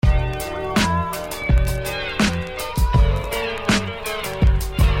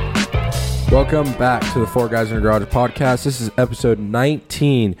Welcome back to the Four Guys in a Garage podcast. This is episode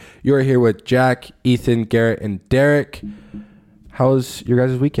 19. You are here with Jack, Ethan, Garrett, and Derek. How was your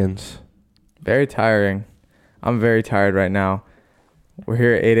guys' weekends? Very tiring. I'm very tired right now. We're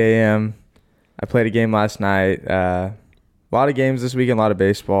here at 8 a.m. I played a game last night. A lot of games this weekend, a lot of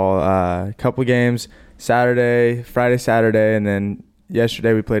baseball. A couple games Friday, Saturday, and then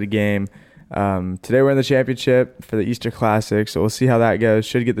yesterday we played a game. Today we're in the championship for the Easter Classic, so we'll see how that goes.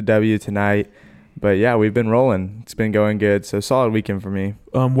 Should get the W tonight. But, yeah, we've been rolling. It's been going good, so solid weekend for me.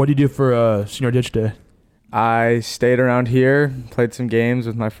 What do you do for Senior Ditch Day? I stayed around here, played some games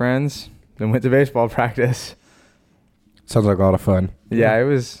with my friends, then went to baseball practice. Sounds like a lot of fun. Yeah, it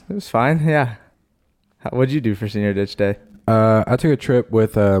was fine, yeah. What'd you do for Senior Ditch Day? I took a trip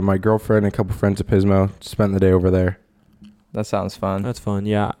with my girlfriend and a couple friends at Pismo. Spent the day over there. That sounds fun. That's fun.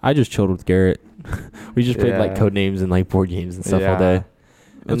 Yeah, I just chilled with Garrett. We just played like code names and like board games and stuff all day.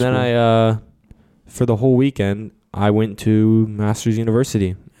 And then I, for the whole weekend, I went to Masters University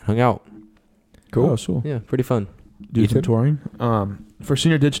and hung out. Cool. Oh, cool. Yeah, pretty fun. Do some touring. For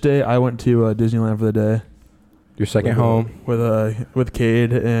Senior Ditch Day, I went to Disneyland for the day. Your second home with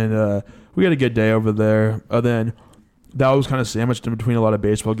Cade, and we had a good day over there. Then that was kind of sandwiched in between a lot of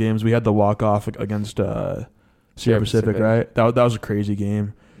baseball games. We had the walk-off against Sierra Pacific, right? That was a crazy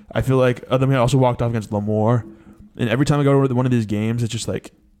game. I feel like then we also walked off against Lemoore, and every time I go to one of these games, it's just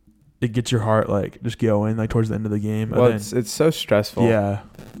like it gets your heart like just going like towards the end of the game. Well, it's so stressful. Yeah,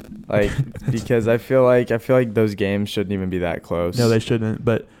 like because I feel like those games shouldn't even be that close. No, they shouldn't.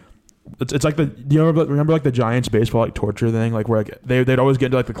 But it's like do you remember like the Giants baseball like torture thing, like where like they'd always get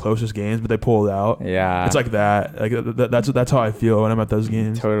into like the closest games, but they pull it out. Yeah, it's like that. Like that's how I feel when I'm at those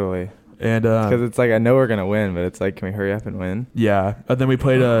games. Totally. And because it's like I know we're gonna win, but it's like, can we hurry up and win? Yeah. And then we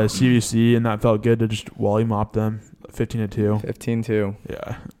played CVC, and that felt good to just wally mop them 15-2. 15-2.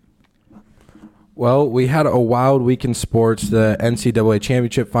 Yeah. Well, we had a wild week in sports. The NCAA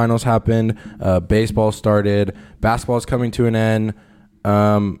championship finals happened. Baseball started. Basketball's coming to an end.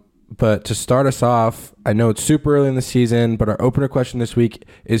 But to start us off, I know it's super early in the season, but our opener question this week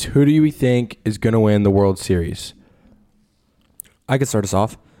is, who do you think is going to win the World Series? I could start us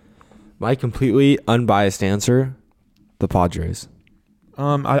off. My completely unbiased answer, the Padres.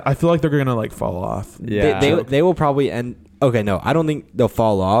 I feel like they're going to like fall off. Yeah. They will probably end. Okay, no, I don't think they'll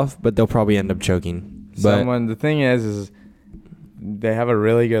fall off, but they'll probably end up choking. The thing is they have a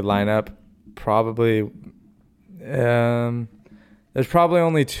really good lineup. Probably, there's probably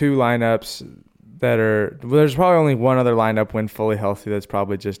only two lineups there's probably only one other lineup when fully healthy that's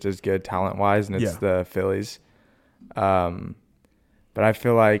probably just as good talent-wise, and it's the Phillies. But I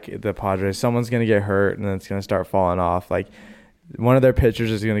feel like the Padres, someone's going to get hurt, and then it's going to start falling off. Like, one of their pitchers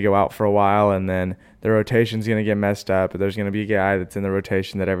is going to go out for a while, and then the rotation's going to get messed up. But there's going to be a guy that's in the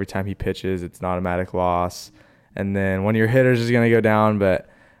rotation that every time he pitches, it's an automatic loss. And then one of your hitters is going to go down, but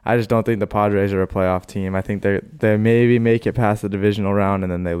I just don't think the Padres are a playoff team. I think they maybe make it past the divisional round,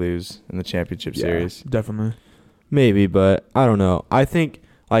 and then they lose in the championship series. Definitely. Maybe, but I don't know. I think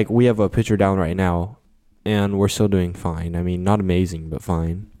like we have a pitcher down right now, and we're still doing fine. I mean, not amazing, but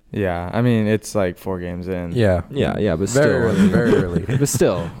fine. Yeah, I mean, it's like 4 games in. Yeah, but still. Very early. But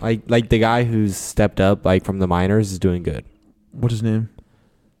still, like the guy who's stepped up like from the minors is doing good. What's his name?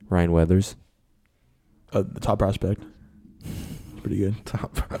 Ryan Weathers. The top prospect. Pretty good.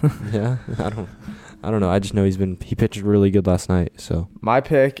 Yeah, I don't know. I just know he pitched really good last night. So my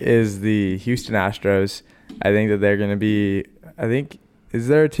pick is the Houston Astros. I think that they're going to be. Is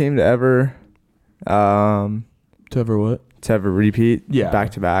there a team to ever what? To ever repeat? Yeah, back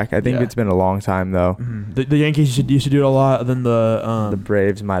to back. I think it's been a long time though. Mm-hmm. The Yankees used to do it a lot. Then the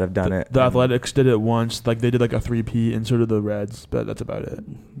Braves might have done it. The Athletics did it once. Like they did like a 3-peat, and so did the Reds. But that's about it.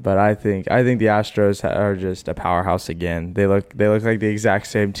 But I think the Astros are just a powerhouse again. They look like the exact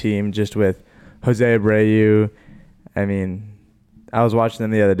same team, just with Jose Abreu. I mean, I was watching them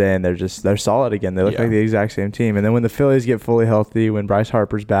the other day, and they're solid again. They look like the exact same team. And then when the Phillies get fully healthy, when Bryce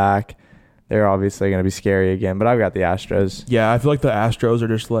Harper's back, they're obviously going to be scary again. But I've got the Astros. Yeah, I feel like the Astros are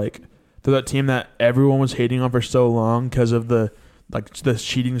just like they're that team that everyone was hating on for so long because of the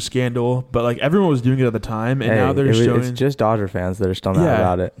cheating scandal. But like everyone was doing it at the time, and now they're showing. It's just Dodger fans that are still mad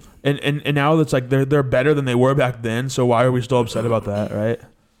about it. And now it's like they're better than they were back then. So why are we still upset about that, right?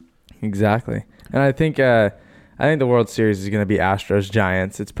 Exactly. And I think the World Series is going to be Astros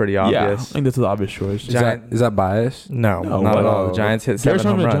Giants. It's pretty obvious. Yeah, I think that's the obvious choice. Is that biased? No, not at all. The Giants hit 7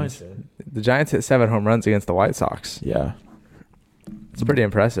 home runs. The Giants hit 7 home runs against the White Sox. Yeah. It's pretty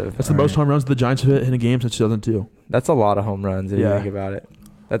impressive. That's the most home runs the Giants have hit in a game since 2002. That's a lot of home runs if you think about it.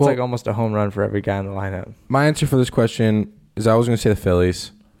 That's like almost a home run for every guy in the lineup. My answer for this question is I was going to say the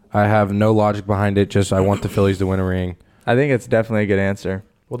Phillies. I have no logic behind it. Just I want the Phillies to win a ring. I think it's definitely a good answer.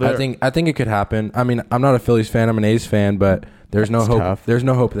 Well, I think it could happen. I mean, I'm not a Phillies fan. I'm an A's fan, but there's no hope. Tough. There's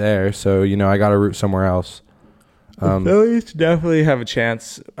no hope there. So I got to root somewhere else. The Phillies definitely have a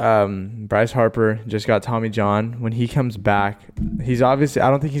chance. Bryce Harper just got Tommy John. When he comes back, he's obviously. I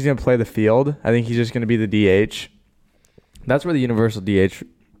don't think he's going to play the field. I think he's just going to be the DH. That's where the universal DH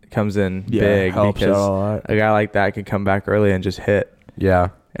comes in big, helps out a because lot. a guy like that could come back early and just hit Yeah.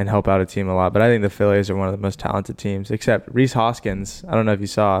 and help out a team a lot. But I think the Phillies are one of the most talented teams. Except Rhys Hoskins, I don't know if you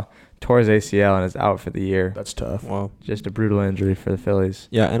saw, tore his ACL and is out for the year. That's tough. Wow. Just a brutal injury for the Phillies.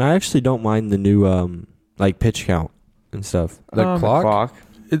 Yeah, and I actually don't mind the new like pitch count and stuff. The clock?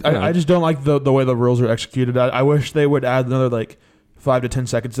 I just don't like the way the rules are executed. I wish they would add another like 5 to 10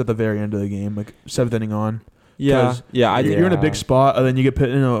 seconds at the very end of the game, like 7th inning on. Yeah, I You're in a big spot, and then you get put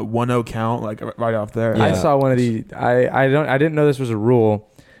in a 1-0 count, like right off there. Yeah. I saw one of the. I didn't know this was a rule,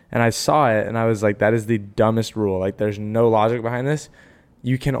 and I saw it, and I was like, that is the dumbest rule. Like, there's no logic behind this.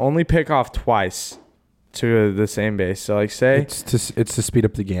 You can only pick off twice to the same base. So, like, say It's to speed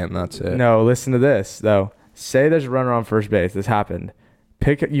up the game. That's it. no. Listen to this though. Say there's a runner on first base. This happened.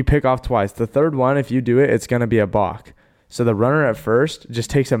 You pick off twice. The third one, if you do it, it's gonna be a balk. So the runner at first just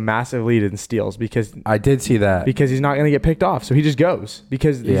takes a massive lead and steals because I did see that. he's not going to get picked off. So he just goes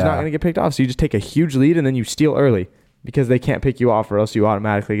because he's not going to get picked off. So you just take a huge lead and then you steal early because they can't pick you off or else you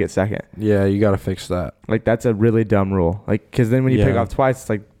automatically get second. Yeah, you got to fix that. Like, that's a really dumb rule. Like, because then when you pick Yeah. off twice, it's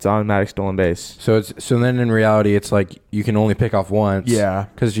like it's automatic stolen base. So then in reality, it's like you can only pick off once. Yeah.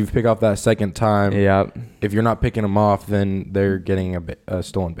 Because if you pick off that second time, Yep. if you're not picking them off, then they're getting a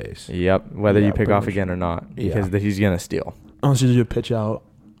stolen base. Yep. Whether Yeah, you pick pretty off much. again or not, Yeah. because he's going to steal. Unless you do a pitch out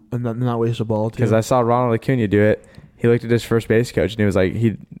and not waste a ball, too. Because I saw Ronald Acuna do it. He looked at his first base coach and he was like,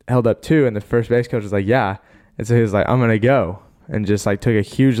 he held up 2, and the first base coach was like, yeah. And so he was like, I'm going to go. And just like took a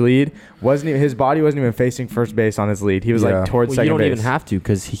huge lead. His body wasn't even facing first base on his lead. He was Yeah. like towards Well, second you don't base. even have to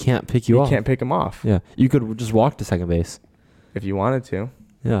because he can't pick you You off. can't pick him off Yeah, you could just walk to second base. if you wanted to.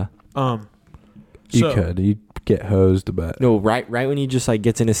 Yeah. You could. You'd get hosed, but No, right when he just like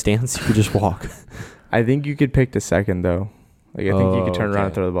gets in his stance, you could just walk. I think you could pick to second though. Like, I think you could turn around and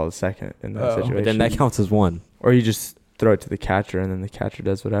okay. throw the ball to second in that Oh. situation. But then that counts as one. Or you just throw it to the catcher and then the catcher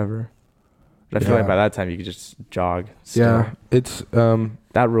does whatever. But I feel Yeah. like by that time you could just jog. still. yeah, it's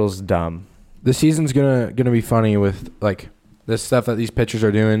That rule's dumb. the season's gonna be funny with like the stuff that these pitchers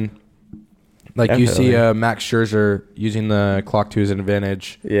are doing. Like you see Definitely. Max Scherzer using the clock to his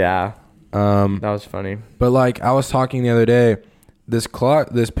advantage. Yeah, that was funny. But like I was talking the other day, this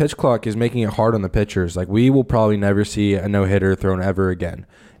pitch clock is making it hard on the pitchers. Like we will probably never see a no-hitter thrown ever again.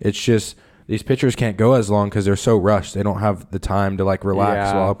 It's just these pitchers can't go as long because they're so rushed. They don't have the time to like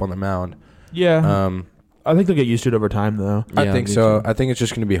relax Yeah. while up on the mound. Yeah. I think they'll get used to it over time, though. I Yeah, think me so. too. I think it's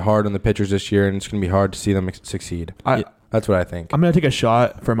just going to be hard on the pitchers this year, and it's going to be hard to see them succeed. That's what I think. I'm gonna take a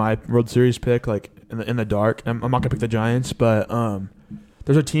shot for my World Series pick, like in the dark. I'm not gonna pick the Giants, but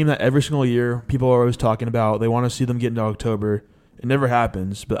there's a team that every single year people are always talking about. They want to see them get into October. It never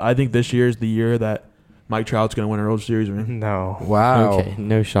happens, but I think this year is the year that Mike Trout's gonna win a World Series ring. No. Wow. Okay,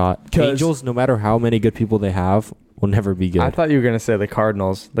 no shot. 'Cause- Angels, no matter how many good people they have, will never be good. I thought you were going to say the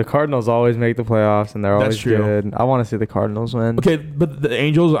Cardinals. The Cardinals always make the playoffs, and they're That's always true. good. I want to see the Cardinals win. Okay, but the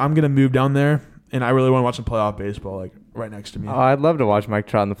Angels, I'm gonna move down there, and I really want to watch some playoff baseball, like right next to me. Oh, I'd love to watch Mike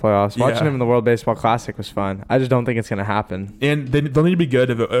Trout in the playoffs. Watching Yeah. him in the World Baseball Classic was fun. I just don't think it's going to happen. And they'll need to be good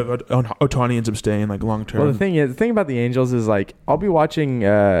if Ohtani ends up staying like long term. Well, the thing about the Angels is like I'll be watching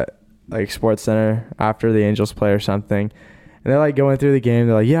like Sports Center after the Angels play or something, and they're like going through the game.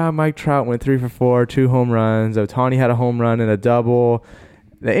 They're like, yeah, Mike Trout went 3 for 4, 2 home runs. Ohtani had a home run and a double.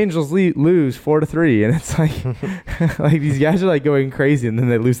 The Angels lose 4-3, and it's like like these guys are like going crazy, and then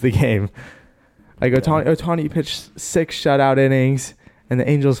they lose the game. Like Ohtani pitched 6 shutout innings, and the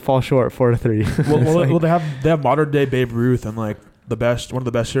Angels fall short 4-3. well, they have modern day Babe Ruth and like one of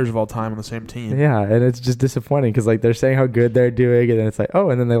the best hitters of all time on the same team. Yeah, and it's just disappointing because like they're saying how good they're doing, and then it's like, oh,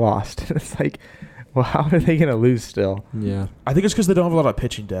 and then they lost. It's like, well, how are they gonna lose still? yeah. I think it's because they don't have a lot of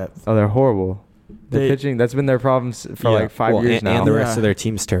pitching depth. Oh, they're horrible. The They- pitching, that's been their problems for Yeah. like 5 Well, years and, now. and the rest Yeah. of their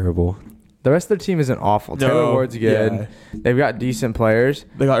team's terrible. The rest of their team isn't awful. Taylor Ward's good. Yeah. They've got decent players.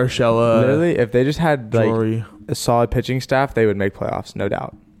 They got Urshela. Literally, if they just had like Jory. a solid pitching staff, they would make playoffs, no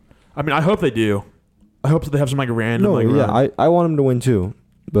doubt. I mean, I hope they do. I hope that they have some like random. run. I want him to win too,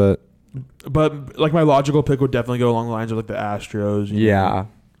 but But like my logical pick would definitely go along the lines of like the Astros. you know. Yeah.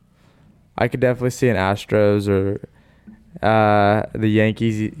 I could definitely see an Astros or the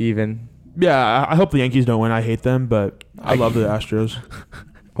Yankees even. Yeah, I hope the Yankees don't win. I hate them, but I love the Astros.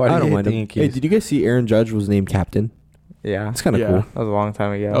 Why do I you don't hate mind the him. Yankees? Hey, did you guys see Aaron Judge was named captain? Yeah. It's kind of Yeah. cool. That was a long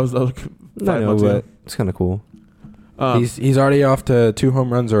time ago. That was I 5 know, months but ago. it's kind of cool. He's already off to 2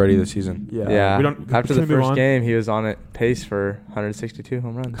 home runs already this season. yeah. We don't, After can the we move first on? game, he was on it pace for 162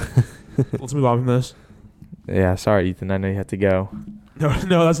 home runs. Let's move on from this. Yeah, sorry, Ethan. I know you had to go. No,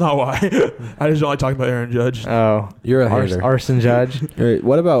 that's not why. I just don't like talking about Aaron Judge. Oh, You're a hater. Arson Judge. All right,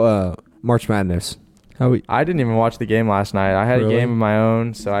 what about March Madness? I didn't even watch the game last night. I had Really? a game of my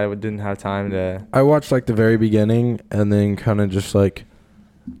own, so I didn't have time to. I watched like the very beginning and then kind of just like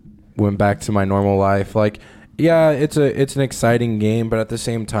went back to my normal life. Like, yeah, it's an exciting game, but at the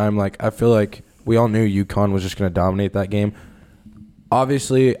same time, like I feel like we all knew UConn was just going to dominate that game.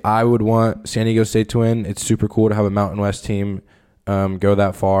 Obviously, I would want San Diego State to win. It's super cool to have a Mountain West team go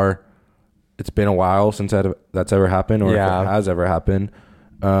that far. It's been a while since that's ever happened, or Yeah. if it has ever happened.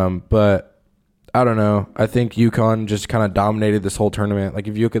 But I don't know. I think UConn just kind of dominated this whole tournament. Like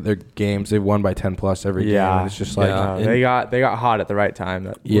if you look at their games, they've won by 10 plus every game. And it's just like Yeah. they got hot at the right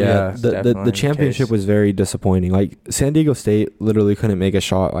time. Yeah. That's the definitely the championship case. was very disappointing. Like San Diego State literally couldn't make a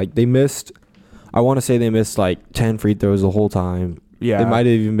shot. Like they missed, I want to say they missed like 10 free throws the whole time. Yeah. It might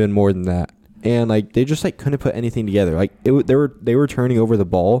have even been more than that. And like they just like couldn't put anything together. Like they were turning over the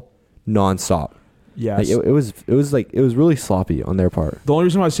ball nonstop. Yes. Like it was really sloppy on their part. The only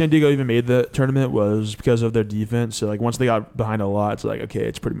reason why San Diego even made the tournament was because of their defense. So like once they got behind a lot, it's like, okay,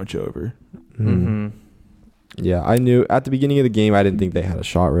 it's pretty much over. Mm-hmm. Yeah, I knew at the beginning of the game I didn't think they had a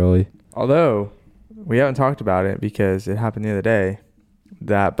shot really. Although we haven't talked about it because it happened the other day.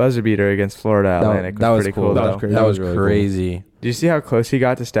 That buzzer beater against Florida Atlantic that was was pretty cool. cool. That though. was crazy. That was really cool. crazy. Did you see how close he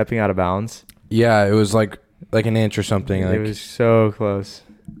got to stepping out of bounds? Yeah, it was like an inch or something. It Like was so close.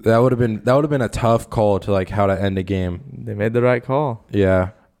 that would have been a tough call to like how to end a game. They made the right call. Yeah.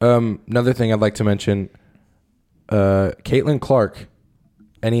 Another thing I'd like to mention, Caitlin Clark.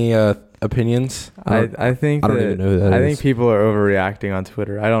 Any opinions? I think I don't that- even know who that I is. think people are overreacting on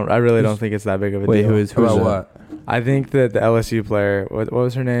Twitter. I really don't think it's that big of a Wait, deal. who's About that? what? I think that the LSU player, what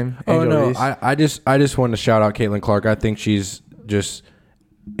was her name? Oh Angel no, Reese? I just wanted to shout out Caitlin Clark. I think she's just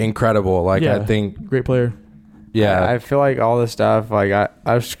incredible. Like Yeah. I think, Great player. yeah, I feel like all this stuff, like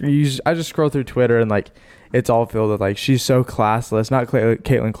I just scroll through Twitter and like it's all filled with like she's so classless. Not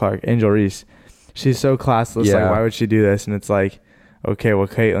Caitlin Clark, Angel Reese. She's so classless. Yeah. Like why would she do this? And it's like, okay, well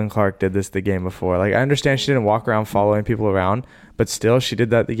Caitlin Clark did this the game before. Like I understand she didn't walk around following people around, but still she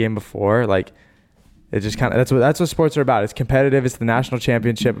did that the game before. Like it just kind of that's what sports are about. It's competitive. It's the national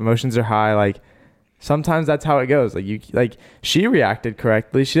championship. Emotions are high. Like sometimes that's how it goes. Like she reacted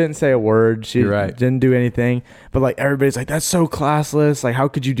correctly. She didn't say a word. She You're right. didn't do anything. But like everybody's like, that's so classless. Like how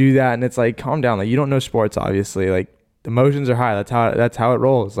could you do that? And it's like, calm down. Like you don't know sports, obviously. Like emotions are high. That's how it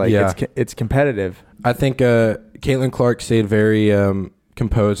rolls. Like Yeah. it's competitive. I think Caitlin Clark stayed very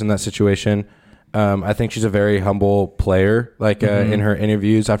composed in that situation. I think she's a very humble player. Like in her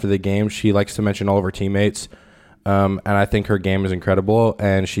interviews after the game, she likes to mention all of her teammates, and I think her game is incredible.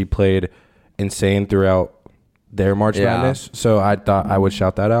 And she played insane throughout their March Yeah. Madness. So I thought I would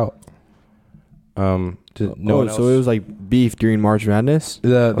shout that out. No one else? So it was like beef during March Madness.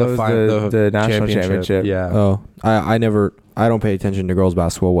 the What was the national championship. Yeah. Oh, I don't pay attention to girls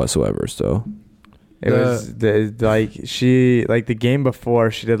basketball whatsoever. So It was the game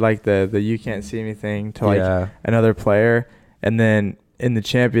before she did like the you can't see me thing to like yeah. another player, and then in the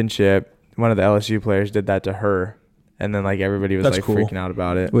championship one of the LSU players did that to her, and then like everybody was That's like cool. freaking out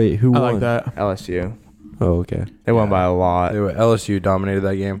about it. wait, who I won? like that. LSU, Oh, okay. they won by a lot. LSU dominated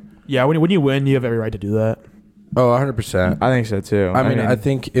that game. Yeah, when you win, you have every right to do that. Oh, 100%. I think so too. I mean, I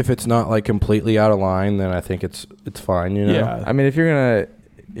think if it's not like completely out of line, then I think it's fine. You know. Yeah. I mean, if you're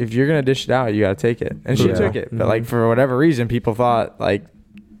gonna dish it out, you gotta take it, and she Yeah. took it. But like for whatever reason, people thought like,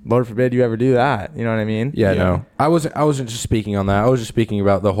 Lord forbid you ever do that. You know what I mean? Yeah, Yeah. no. I wasn't just speaking on that. I was just speaking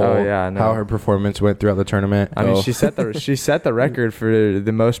about the whole No. how her performance went throughout the tournament. I mean, Oh. she set the record for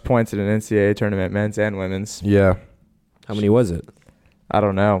the most points in an NCAA tournament, men's and women's. Yeah. How many was it? I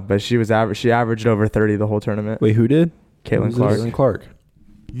don't know, but she averaged over 30 the whole tournament. Wait, who did? Caitlin Who's Clark. this? Caitlin Clark.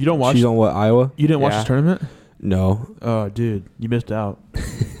 You don't watch. She's on what, Iowa? You didn't watch Yeah. this tournament? No, Oh, dude, you missed out.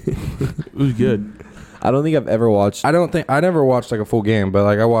 It was good. I don't think I've ever watched. I never watched like a full game, but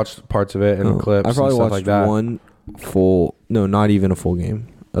like I watched parts of it and clips. I probably and stuff watched like that. one full. No, not even a full game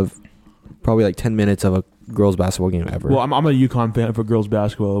of probably like 10 minutes of a girls basketball game ever. Well, I'm a UConn fan for girls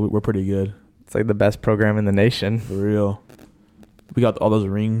basketball. We're pretty good, It's like the best program in the nation. for real. We got all those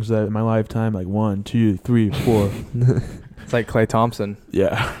rings that in my lifetime, like 1, 2, 3, 4. It's like Klay Thompson.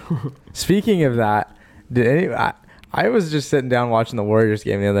 Yeah. Speaking of that, I was just sitting down watching the Warriors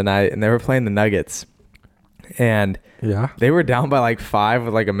game the other night, and they were playing the Nuggets, and Yeah. they were down by like 5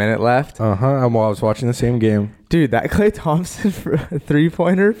 with like a minute left. I was watching the same game. Dude, that Klay Thompson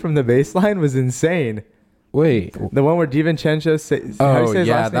three-pointer from the baseline was insane. Wait. The one where DiVincenzo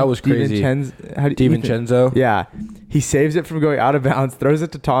that was crazy. DiVincenzo? Yeah. He saves it from going out of bounds, throws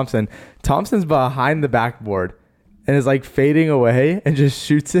it to Thompson. Thompson's behind the backboard and is like fading away and just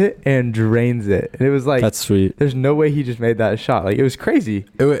shoots it and drains it. And it was like, that's sweet. There's no way he just made that shot. Like, it was crazy.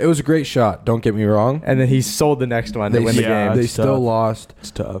 It was a great shot. Don't get me wrong. And then he sold the next one to win the game. They still lost.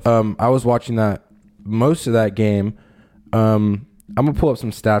 It's tough. I was watching most of that game. I'm gonna pull up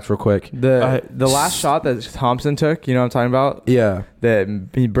some stats real quick. The last shot that Thompson took, you know what I'm talking about? Yeah. That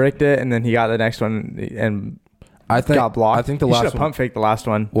he bricked it and then he got the next one and got blocked. I think the he last should have one pump faked the last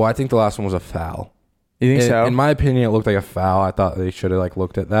one. Well, I think the last one was a foul. You think so? In my opinion, it looked like a foul. I thought they should have like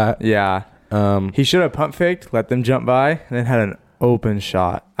looked at that. Yeah. He should have pump faked, let them jump by, and then had an open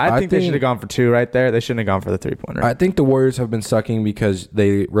shot. I think they should have gone for two right there. They shouldn't have gone for the three-pointer. I think the Warriors have been sucking because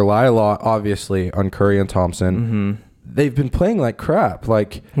they rely a lot, obviously, on Curry and Thompson. Mm-hmm. They've been playing like crap.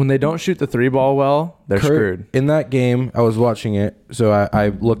 Like when they don't shoot the three ball well, they're screwed. In that game, I was watching it, so I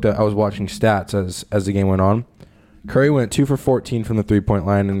was watching stats as the game went on. Curry went 2 for 14 from the 3-point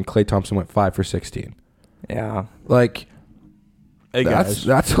line, and Klay Thompson went 5 for 16. Yeah, like hey guys,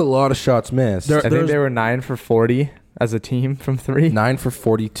 that's a lot of shots missed. I think they were 9 for 40 as a team from three. 9 for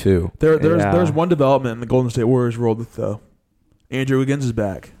 42. There's one development in the Golden State Warriors world though. Andrew Wiggins is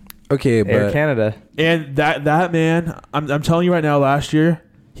back. Okay, but Air Canada, and that man, I'm telling you right now. Last year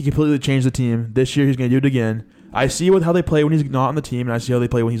he completely changed the team. This year he's going to do it again. I see how they play when he's not on the team, and I see how they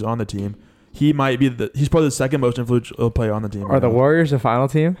play when he's on the team. He might be he's probably the second most influential player on the team. Are the Warriors a final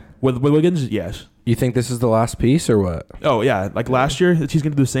team? With Wiggins? Yes. You think this is the last piece or what? Oh yeah, like last year he's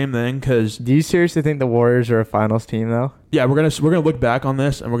going to do the same thing. Because do you seriously think the Warriors are a finals team though? Yeah, we're gonna look back on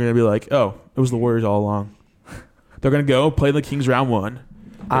this and we're gonna be like, oh, it was the Warriors all along. They're gonna go play the Kings round one.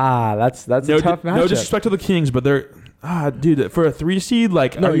 That's a tough matchup. No disrespect to the Kings, but they're dude, for a 3 seed,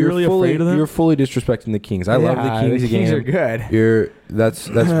 like, are you really afraid of them? You're fully disrespecting the Kings. I love the Kings. The Kings are good. That's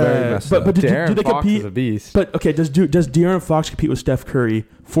very messed up. But do they Fox compete? Is a beast. But okay, does De'Aaron Fox compete with Steph Curry,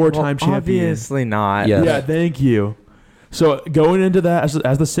 4-time champion? Obviously not. Yes. Yeah, thank you. So going into that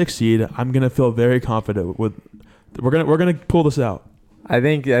as the 6th seed, I'm gonna feel very confident with we're gonna pull this out. I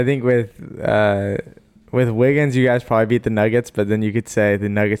think with Wiggins, you guys probably beat the Nuggets, but then you could say the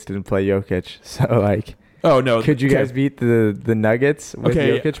Nuggets didn't play Jokic. So like, oh no, could you guys beat the Nuggets with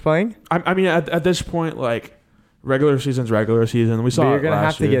Jokic playing? I mean, at this point, like, regular season's regular season. We saw. But you're gonna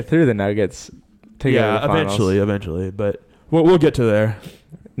have to get through the Nuggets to get to the finals. eventually. But we'll get to there.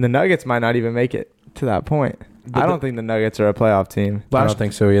 The Nuggets might not even make it to that point. I don't think the Nuggets are a playoff team. I don't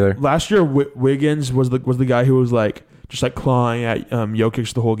think so either. Last year, Wiggins was the guy who was like just like clawing at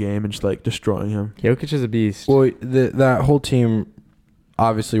Jokic the whole game and just like destroying him. Jokic is a beast. Well, that whole team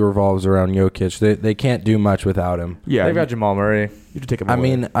obviously revolves around Jokic. They can't do much without him. Yeah, they've got Jamal Murray. You have to take him away. I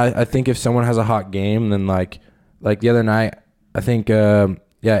mean, I think if someone has a hot game, then like the other night, I think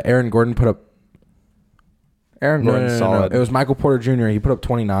Aaron Gordon put up. Aaron Gordon's solid. It was Michael Porter Jr. He put up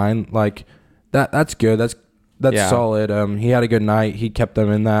 29. Like that's good. That's solid. He had a good night. He kept them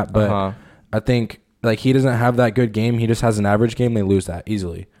in that. But I think like he doesn't have that good game. He just has an average game. They lose that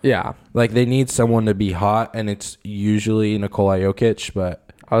easily. Yeah. Like they need someone to be hot, and it's usually Nikola Jokic.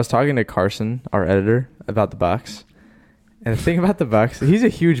 But I was talking to Carson, our editor, about the Bucks. And the thing about the Bucks, he's a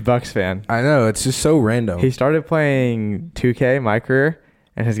huge Bucks fan. I know, it's just so random. He started playing 2K my career,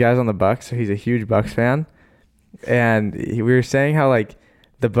 and his guy's on the Bucks, so he's a huge Bucks fan. And we were saying how like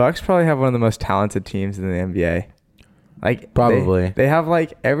the Bucks probably have one of the most talented teams in the NBA. Like probably they have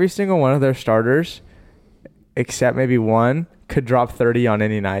like every single one of their starters, except maybe one, could drop 30 on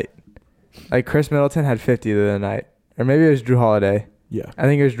any night. Like Chris Middleton had 50 the other night, or maybe it was Drew Holiday. Yeah, I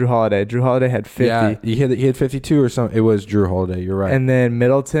think it was Drew Holiday. Drew Holiday had 50. Yeah, he had 52 or something. It was Drew Holiday. You're right. And then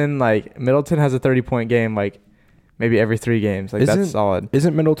Middleton has a 30-point game like maybe every 3 games. Like that's solid.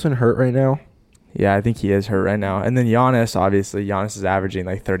 Isn't Middleton hurt right now? Yeah, I think he is hurt right now. And then Giannis, obviously, is averaging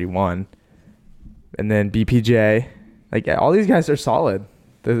like 31. And then BPJ, like all these guys are solid.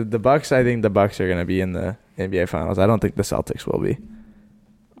 The Bucks, I think the Bucks are going to be in the NBA Finals. I don't think the Celtics will be.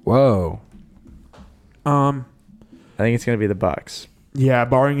 Whoa. I think it's going to be the Bucks. Yeah,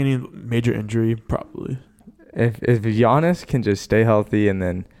 barring any major injury, probably. If Giannis can just stay healthy and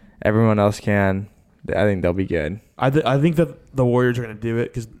then everyone else can, I think they'll be good. I think that the Warriors are going to do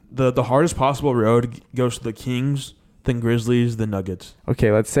it because the hardest possible road goes to the Kings, then Grizzlies, then Nuggets. Okay,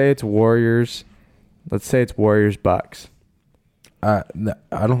 let's say it's Warriors. Let's say it's Warriors Bucks. I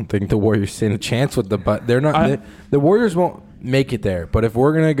don't think the Warriors stand a chance with they're not. The Warriors won't make it there. But if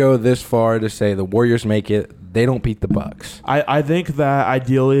we're gonna go this far to say the Warriors make it, they don't beat the Bucks. I think that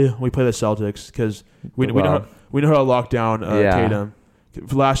ideally we play the Celtics because we We know how to lock down Tatum.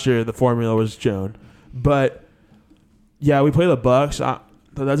 Last year, the formula was shown. But, yeah, we play the Bucks.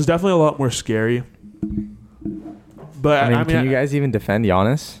 That's definitely a lot more scary. But I mean, can you guys even defend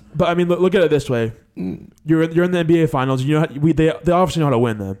Giannis? But I mean, look at it this way: you're in the NBA Finals. You know, they obviously know how to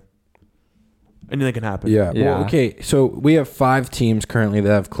win them. Anything can happen. Yeah. Well, okay. So we have 5 teams currently that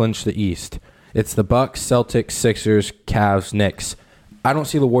have clinched the East. It's the Bucks, Celtics, Sixers, Cavs, Knicks. I don't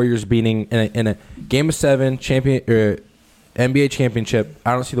see the Warriors beating in a game of 7 NBA championship.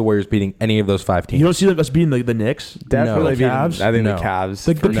 I don't see the Warriors beating any of those 5 teams. You don't see us beating the Knicks? Definitely the Cavs. I think No. the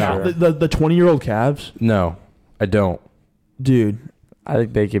Cavs. The 20-year-old Cavs. No, I don't. Dude, I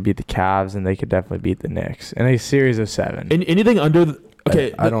think they could beat the Cavs, and they could definitely beat the Knicks in a series of 7. anything under.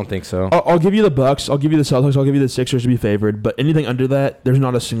 I don't think so. I'll give you the Bucks. I'll give you the Celtics. I'll give you the Sixers to be favored. But anything under that, there's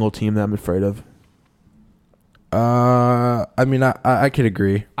not a single team that I'm afraid of. I mean, I could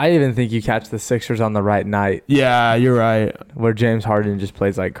agree. I even think you catch the Sixers on the right night, Yeah, you're right. where James Harden just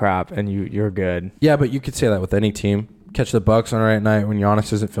plays like crap, and you're good. Yeah, but you could say that with any team. Catch the Bucks on the right night when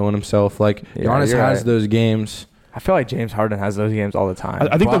Giannis isn't feeling himself. Like Yeah, Giannis has you're right. those games. I feel like James Harden has those games all the time.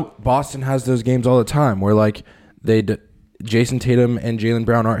 I think Boston has those games all the time where like Jason Tatum and Jaylen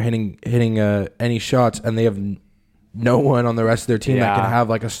Brown aren't hitting any shots, and they have no one on the rest of their team that Yeah. can have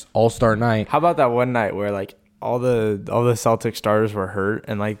like a all-star night. How about that one night where like all the Celtic starters were hurt,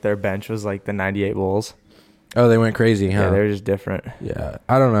 and like their bench was like the '98 Bulls? Oh, they went crazy, huh? Yeah, they're just different. Yeah,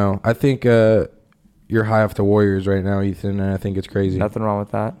 I don't know. I think you're high off the Warriors right now, Ethan, and I think it's crazy. Nothing wrong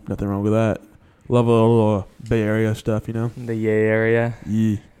with that. nothing wrong with that. Love a little Bay Area stuff, you know? The Yay area.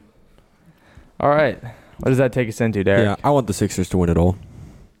 Yeah. All right. What does that take us into, Derek? Yeah, I want the Sixers to win it all.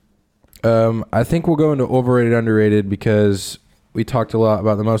 I think we'll go into overrated, underrated because we talked a lot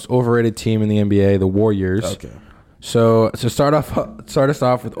about the most overrated team in the NBA, the Warriors. Okay. So to start us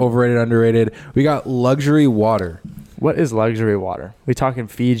off with overrated, underrated, we got luxury water. What is luxury water? We talking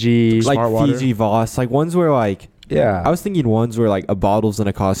Fiji, Like smart water? Fiji, Voss, like ones where like Yeah, I was thinking ones where like a bottle's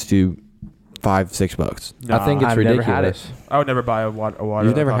gonna cost you $5-6. I think it's I've never ridiculous. had it. I would never buy a water.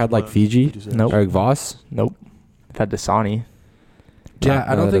 You've never had like Fiji Nope. or like Voss? Nope. I've had Dasani. Yeah,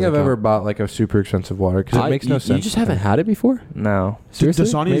 I No, don't that think I've doesn't ever count. bought like a super expensive water because it makes no sense. You just haven't had it before? No. Seriously?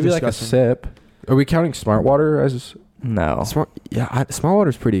 Dasani Maybe is like a disgusting. sip. Are we counting smart water as? No. Smart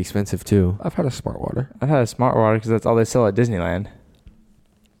water's pretty expensive too. I've had a smart water. I've had a smart water because that's all they sell at Disneyland.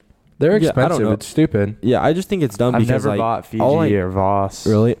 They're Yeah, I don't expensive. know. It's stupid. Yeah, I just think it's dumb I've because never like bought Fiji all I- or Voss.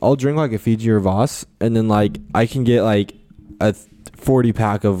 really, I'll drink like a Fiji or Voss, and then like I can get like a 40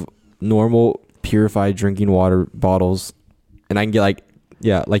 pack of normal purified drinking water bottles, and I can get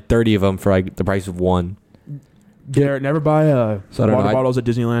like 30 of them for like the price of one. Garrett, never buy So I don't water know, bottles at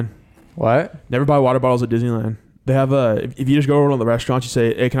Disneyland. What? Never buy water bottles at Disneyland. They have if you just go over to the restaurant, you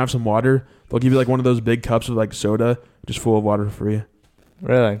say, "Hey, can I have some water?" They'll give you like one of those big cups with like soda, just full of water for free. You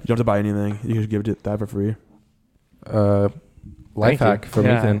Really? don't have to buy anything. You just give it that for free. Life Thank you. hack from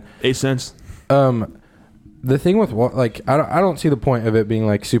Yeah. Ethan. 8 cents. The thing with like I don't see the point of it being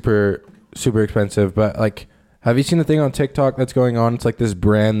like super expensive, but like have you seen the thing on TikTok that's going on? It's like this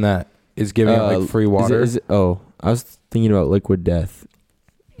brand that is giving out like free water. I was thinking about Liquid Death.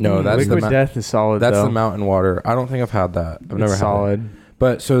 No, that's Liquid the Death is solid. that's though. the mountain water. I don't think I've had that. I've never It's had it. solid.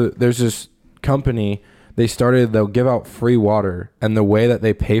 But so there's this company, they'll give out free water, and the way that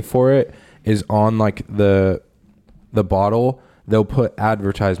they pay for it is on like the bottle, they'll put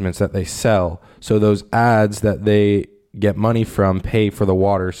advertisements that they sell. So those ads that they get money from pay for the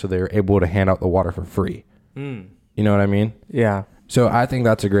water, so they're able to hand out the water for free. You know what I mean? Yeah. So I think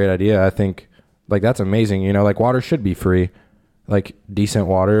that's a great idea. I think like that's amazing. You know, like water should be free. Like decent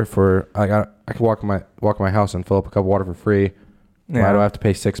water for I can walk my house and fill up a cup of water for free. Yeah. Why do I have to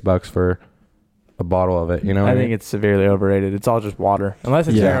pay $6 for a bottle of it? You know, I think it's severely overrated. It's all just water. Unless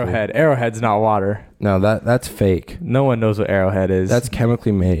it's Yeah. Arrowhead. Arrowhead's not water. no, that's fake. No one knows what Arrowhead is. That's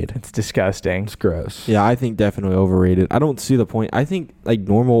chemically made. It's disgusting. It's gross. Yeah, I think definitely overrated. I don't see the point. I think like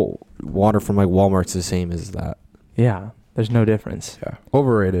normal water from like Walmart's the same as that. Yeah. There's no difference. Yeah,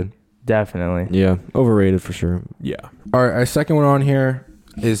 overrated. Definitely. Yeah, overrated for sure. Yeah. All right, our second one on here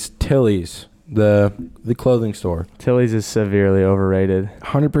is Tilly's, the clothing store. Tilly's is severely overrated.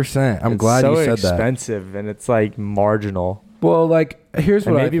 100%. I'm It's glad so you said that. expensive, and it's like marginal. Well, like here's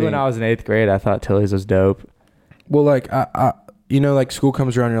And what maybe I think. when I was in 8th grade, I thought Tilly's was dope. Well, like I you know, like school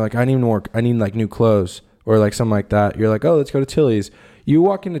comes around, you're like, I need work. I need like new clothes or like something like that. You're like, oh, let's go to Tilly's. You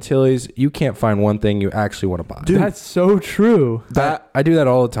walk into Tilly's, you can't find one thing you actually want to buy. Dude, That's so true. I do that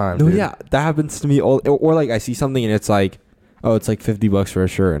all the time. No, dude. yeah, that happens to me all. Or like I see something and it's like oh, it's like $50 for a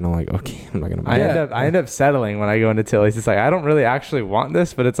shirt, and I'm like, okay, I'm not gonna buy it. I end up settling when I go into Tilly's. It's like I don't really actually want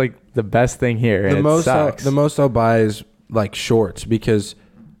this, but it's like the best thing here. And The most I'll buy is like shorts, because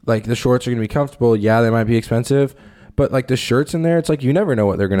like the shorts are gonna be comfortable. Yeah, they might be expensive, but like the shirts in there, it's like you never know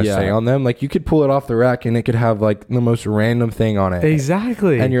what they're gonna say on them. Like you could pull it off the rack and it could have like the most random thing on it.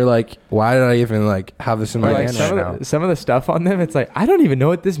 Exactly. And you're like, why did I even like have this in my hand right now? Some of the stuff on them, it's like I don't even know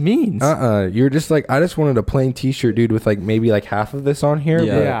what this means. You're just like, I just wanted a plain T-shirt, dude, with like maybe like half of this on here.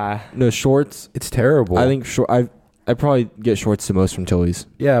 Yeah. No shorts. It's terrible. I think I probably get shorts the most from Tilly's.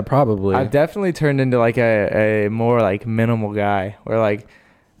 Yeah, probably. I've definitely turned into like a more like minimal guy, where like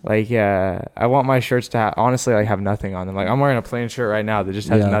I want my shirts to honestly like have nothing on them. Like I'm wearing a plain shirt right now that just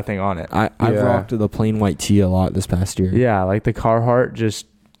has nothing on it. I've rocked the plain white tee a lot this past year. Yeah, like the Carhartt, just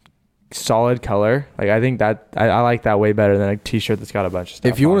solid color. Like I think that I like that way better than a t-shirt that's got a bunch of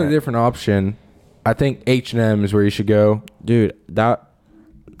stuff. If you on want a different option, I think H&M is where you should go. Dude, I'm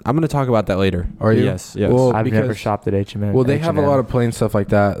going to talk about that later. Are you? Yes. Well, I've never shopped at H&M. Well, they have a lot of plain stuff like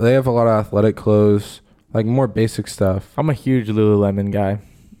that. They have a lot of athletic clothes, like more basic stuff. I'm a huge Lululemon guy.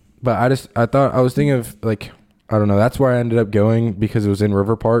 But I was thinking of like, I don't know. That's where I ended up going because it was in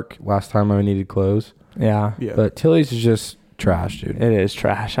River Park last time I needed clothes. Yeah. But Tilly's is just trash, dude. It is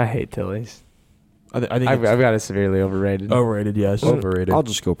trash. I hate Tilly's. I think I've got it severely overrated. Overrated, yes. Overrated. I'll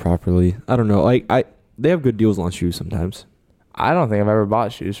just go properly. I don't know. Like they have good deals on shoes sometimes. I don't think I've ever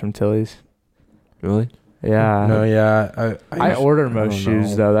bought shoes from Tilly's. Really? Yeah. No, yeah. I order most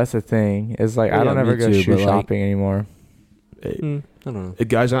shoes though. That's the thing. Is like I don't ever go shoe shopping anymore. I don't know.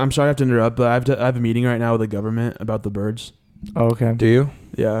 Guys, I'm sorry I have to interrupt, but I have a meeting right now with the government about the birds. Oh, okay. Do you?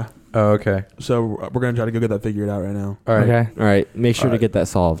 Yeah. Oh, okay. So we're gonna try to go get that figured out right now. All right. Okay. All right. Make sure to get that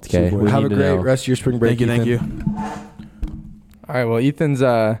solved. Okay. Super. Have a great rest of your spring break. Thank you. All right. Well, Ethan's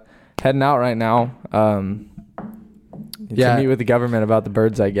heading out right now. To meet with the government about the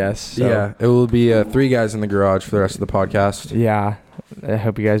birds, I guess. So. Yeah, it will be 3 guys in the garage for the rest of the podcast. Yeah, I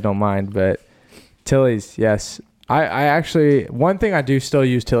hope you guys don't mind, but Tilly's, yes. I actually, one thing I do still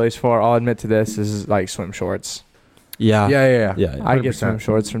use Tilly's for, I'll admit to this, is like swim shorts. Yeah. Yeah. I get swim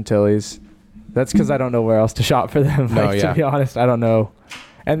shorts from Tilly's. That's because I don't know where else to shop for them. To be honest, I don't know.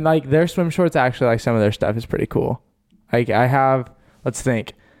 And like their swim shorts, actually, like some of their stuff is pretty cool. Like I have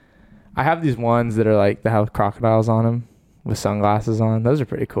these ones that are like, that have crocodiles on them with sunglasses on. Those are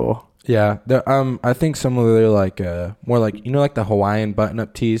pretty cool. Yeah. I think some of they're like more like, you know, like the Hawaiian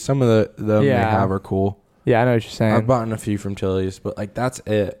button-up tees. Some of them they have are cool. Yeah, I know what you're saying. I've bought a few from Tilly's, but like that's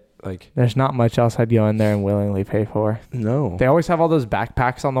it. Like there's not much else I'd go in there and willingly pay for. No. They always have all those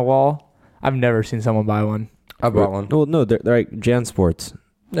backpacks on the wall. I've never seen someone buy one. I bought one. Well, no, they're like JanSports.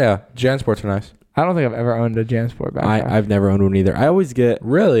 Yeah, JanSports are nice. I don't think I've ever owned a JanSport backpack. I've never owned one either. I always get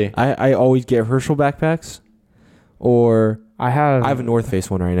I always get Herschel backpacks, or I have a North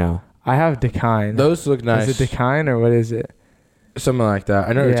Face one right now. I have Dakine. Those look nice. Is it Dakine or what is it? Something like that.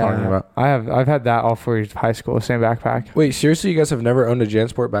 I know what you're talking about. I've had that all 4 years of high school, same backpack. Wait, seriously, you guys have never owned a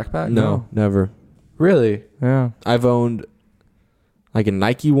JanSport backpack? No, never. Really? Yeah. I've owned like a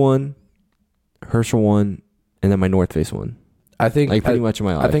Nike one, Herschel one, and then my North Face one. I think like pretty much in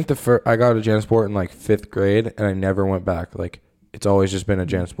my life. I think I got a JanSport in like 5th grade, and I never went back. Like it's always just been a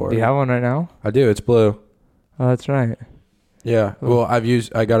JanSport. Do you have one right now? I do. It's blue. Oh, that's right. Yeah. Well, I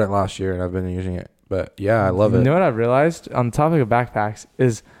got it last year, and I've been using it. But yeah, I love it. You know what I've realized on the topic of backpacks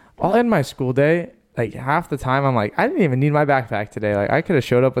is I'll end my school day, like half the time I'm like, I didn't even need my backpack today. Like I could have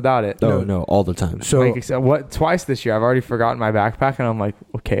showed up without it. No, all the time. So like, twice this year I've already forgotten my backpack, and I'm like,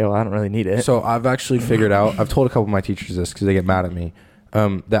 okay, well I don't really need it. So I've actually figured out, I've told a couple of my teachers this because they get mad at me,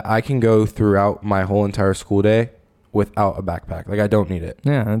 that I can go throughout my whole entire school day without a backpack. Like I don't need it.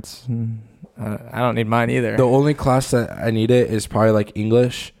 Yeah, I don't need mine either. The only class that I need it is probably like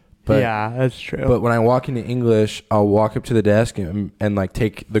English. But, yeah, that's true. But when I walk into English, I'll walk up to the desk and like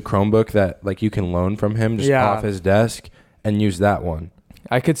take the Chromebook that like you can loan from him just off his desk and use that one.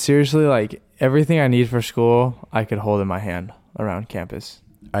 I could seriously, like, everything I need for school, I could hold in my hand around campus.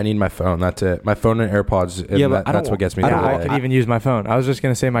 I need my phone. That's it. My phone and AirPods. And that's what gets me through the I day. could even use my phone. I was just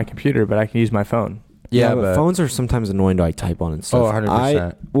going to say my computer, but I can use my phone. Yeah, but phones are sometimes annoying to like type on and stuff. Oh,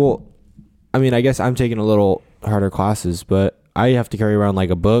 100%. I mean, I guess I'm taking a little harder classes, but I have to carry around like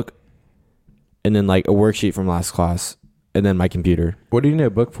a book and then like a worksheet from last class and then my computer. What do you need a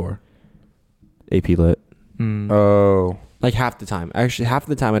book for? AP Lit. Oh. Like half the time. Actually, half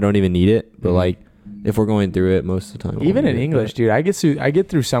the time I don't even need it, but like if we're going through it most of the time. Even in English, dude, I get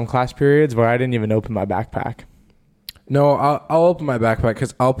through some class periods where I didn't even open my backpack. No, I'll open my backpack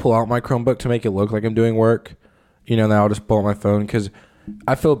because I'll pull out my Chromebook to make it look like I'm doing work. You know, and then I'll just pull out my phone because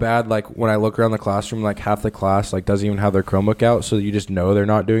I feel bad like when I look around the classroom, like half the class like doesn't even have their Chromebook out, so you just know they're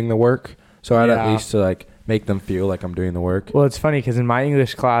not doing the work. So I'd at least to like make them feel like I'm doing the work. Well, it's funny because in my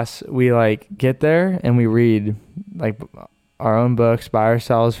English class, we like get there and we read like our own books by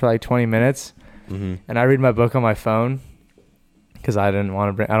ourselves for like 20 minutes. Mm-hmm. And I read my book on my phone because I don't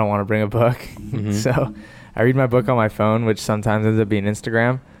want to bring a book. Mm-hmm. So I read my book on my phone, which sometimes ends up being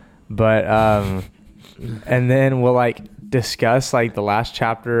Instagram. But and then we'll like discuss like the last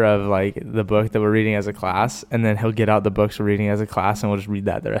chapter of like the book that we're reading as a class, and then he'll get out the books we're reading as a class, and we'll just read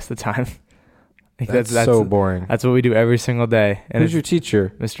that the rest of the time. Like that's so boring. That's what we do every single day. And who's your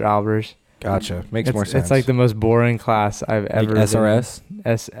teacher? Mr. Albers. Gotcha. Makes more sense. It's like the most boring class I've ever. Like SRS?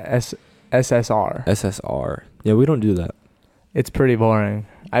 SSR. SSR. Yeah, we don't do that. It's pretty boring.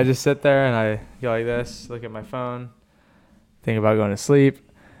 I just sit there and I go like this, look at my phone, think about going to sleep.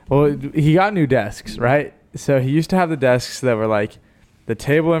 Well, he got new desks, right? So he used to have the desks that were like the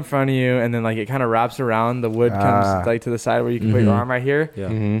table in front of you, and then like it kind of wraps around. The wood comes like to the side where you can put your arm right here. Yeah.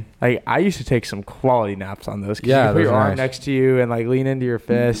 Mm-hmm. Like I used to take some quality naps on those. Yeah, you can put your arm nice. next to you and like lean into your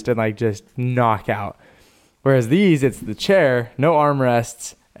fist and like just knock out. Whereas these, it's the chair, no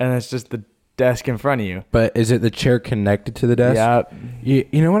armrests, and it's just the desk in front of you. But is it the chair connected to the desk? Yeah.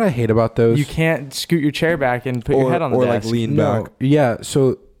 You know what I hate about those? You can't scoot your chair back and put your head on the or desk. like lean No. back. Yeah.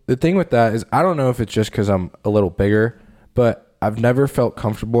 So the thing with that is, I don't know if it's just because I'm a little bigger, but I've never felt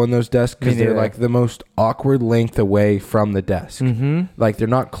comfortable in those desks because Me they're neither. like the most awkward length away from the desk. Mm-hmm. Like they're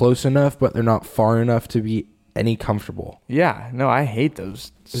not close enough, but they're not far enough to be any comfortable. Yeah. No, I hate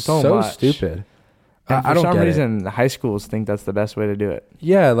those It's so much. stupid. And I for don't some get reason, high schools think that's the best way to do it.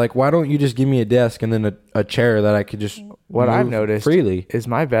 Yeah, like why don't you just give me a desk and then a chair that I could just What I've move noticed freely? is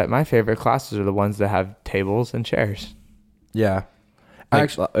my favorite classes are the ones that have tables and chairs. Yeah. Like,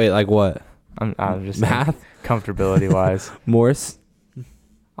 Actually, wait, like what? I'm just Math? comfortability wise. Morse?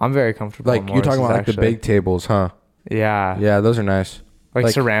 I'm very comfortable. like in you're talking Morris's, about like the actually. big tables, huh? Yeah. Yeah, those are nice. Like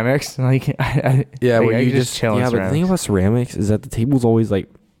ceramics. Like Yeah, like, where I you could just chill in Yeah, but the ceramics. thing about ceramics is that the table's always like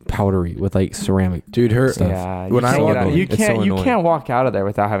powdery with like ceramic. Dude, stuff. Yeah, When I walk in- you It's so can't you annoying. can't walk out of there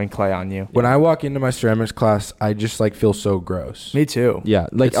without having clay on you. When I walk into my ceramics class, I just like feel so gross. Me too. Yeah,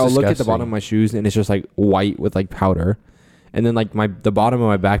 like It's I'll look at the disgusting. bottom of my shoes and it's just like white with like powder, and then like the bottom of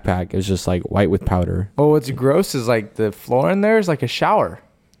my backpack is just like white with powder. Well, what's gross is like the floor in there is like a shower.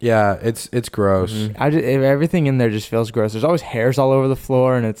 Yeah, it's gross. Mm-hmm. Everything in there just feels gross. There's always hairs all over the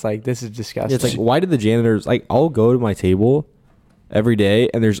floor, and it's like this is disgusting. It's like, why did the janitors like? I'll go to my table every day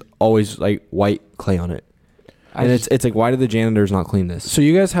and there's always like white clay on it, and it's like, why did the janitors not clean this? So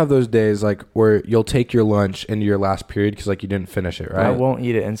you guys have those days like where you'll take your lunch into your last period because like you didn't finish it, right? I won't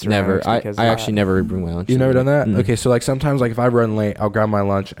eat it in ceramics. Never. I because actually never bring my lunch. You've never done that? Mm. Okay, so like sometimes like if I run late, I'll grab my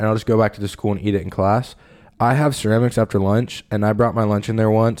lunch and I'll just go back to the school and eat it in class. I have ceramics after lunch, and I brought my lunch in there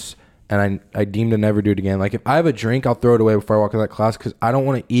once, and I deem to never do it again. Like if I have a drink, I'll throw it away before I walk in that class because I don't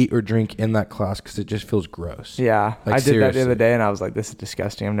want to eat or drink in that class because it just feels gross. Yeah, Like, I did that the seriously. other day, and I was like, "This is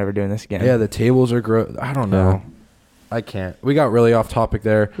disgusting. I'm never doing this again." Yeah, the tables are gross. I don't know. I can't. We got really off topic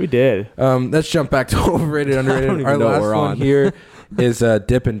there. we did. Let's jump back to overrated, underrated. don't even Our know what last we're one on. here is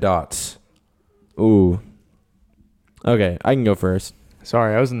Dippin' Dots. Ooh. Okay, I can go first.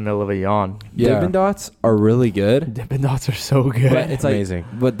 Sorry, I was in the middle of a yawn. Yeah. Dippin' Dots are really good, Dippin' Dots are so good. but it's like, Amazing.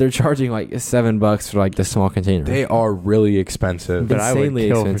 but they're charging like $7 for like the small container. They are really expensive. But I would insanely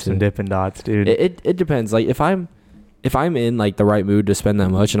kill for expensive. some Dippin' Dots, dude. It depends. Like if I'm in like the right mood to spend that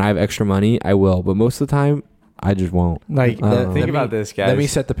much and I have extra money, I will. But most of the time, I just won't. like, Let think me- about this, guys. Let me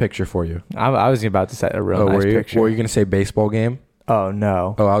set the picture for you. I was about to set a real nice were you? picture. Were you gonna say baseball game? Oh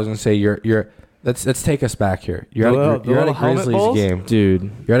no. Oh, I was gonna say you're. Let's take us back here. You're The at a little helmet Grizzlies bowls? game.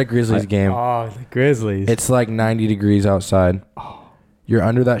 Dude, You're at a Grizzlies game. Oh, the Grizzlies. It's like 90 degrees outside. You're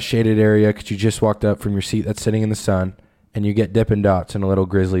under that shaded area because you just walked up from your seat that's sitting in the sun, and you get Dippin' Dots in a little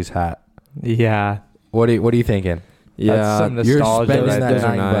Grizzlies hat. yeah, What are you thinking? yeah, some You're nostalgia spending right that those there.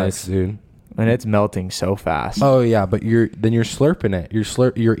 are $9, nice. dude. and it's melting so fast. Oh yeah, but you're slurping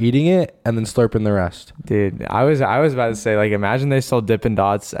it. You're eating it and then slurping the rest. Dude, I was about to say, like, imagine they sold Dippin'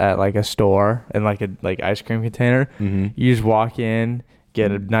 Dots at like a store in like a ice cream container. Mm-hmm. You just walk in,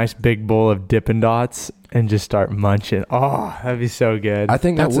 get a nice big bowl of Dippin' Dots, and just start munching. Oh, that'd be so good. I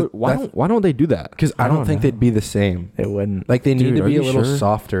think that's why don't they do that? because I don't don't think know. they'd be the same. it wouldn't. Like they need Dude, to are be a you little sure?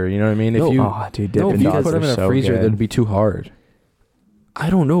 softer. You know what I mean? No. If you Oh, dude, No, Dippin' if you Dots put them are in a so freezer, good. that'd be too hard. I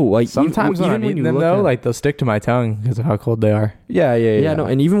don't know. Like Sometimes when I'm eating them look though, at- like they'll stick to my tongue because of how cold they are. yeah, no,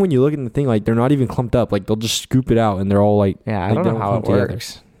 and even when you look at the thing, like they're not even clumped up. Like they'll just scoop it out, and they're all like, Yeah, I like, don't they know how it clump together.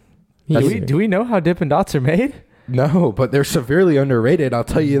 works. That's- Do we know how Dippin' Dots are made? No, but they're severely underrated. I'll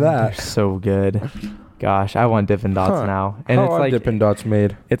tell you They're that. so good. Gosh, I want Dippin' Dots now, and How it's are like Dippin' Dots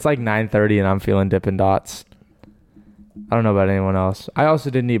made? it's like 9:30, and I'm feeling Dippin' Dots. I don't know about anyone else. I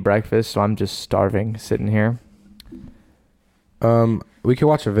also didn't eat breakfast, so I'm just starving sitting here. We could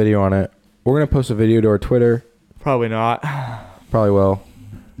watch a video on it. We're gonna post a video to our Twitter. Probably not. Probably will.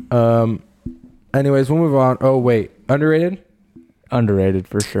 Anyways, we'll move on. Oh wait, underrated? Underrated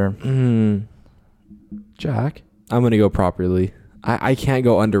for sure. Jack. I'm gonna go properly. I can't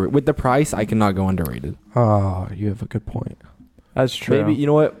go under with the price. I cannot go underrated. Oh, you have a good point. That's true. Maybe you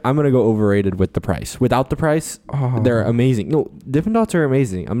know what? I'm gonna go overrated with the price. Without the price, they're amazing. No, Dippin' Dots are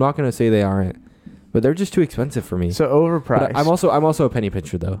amazing. I'm not gonna say they aren't, but they're just too expensive for me. So overpriced. But I'm also a penny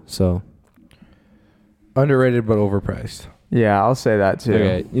pincher though. So Underrated but overpriced. Yeah, I'll say that too.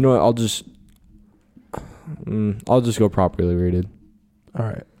 okay, you know what? I'll just go properly rated. All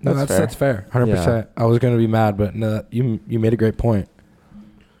right. No, That's that's fair. 100%. I was gonna be mad, but no, you made a great point.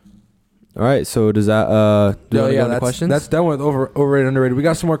 All right. So does that questions? That's done with overrated, underrated. We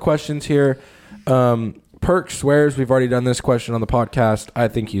got some more questions here. Perk swears we've already done this question on the podcast. I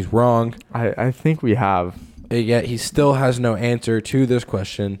think he's wrong. I think we have. Yet he still has no answer to this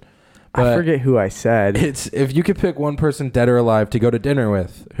question. I But forget who I said. it's if you could pick one person dead or alive to go to dinner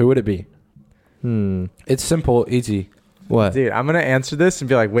with, who would it be? It's simple, easy. What? Dude, I'm gonna answer this and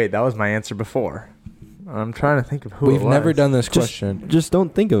be like, wait, that was my answer before. I'm trying to think of who. We've it was. never done this question. Just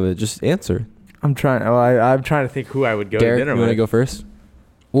don't think of it. Just answer. I'm trying. Well, I'm trying to think who I would go Derek, to dinner you want to with. go first?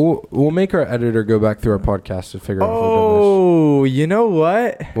 We'll make our editor go back through our podcast to figure out who Oh, you know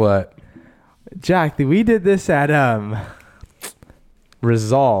what, done this. What? Jack? We did this at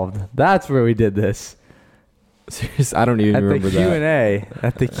Resolved. That's where we did this. Seriously, I don't even At the remember that. Q&A.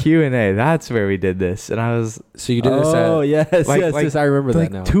 At the Q&A. That's where we did this. And I was So you did this Oh at yes, Like- yes, I remember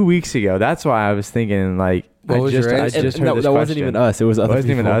like that now. 2 weeks ago. That's why I was thinking like What was your I answer? just And heard this that wasn't question. even us. It was It other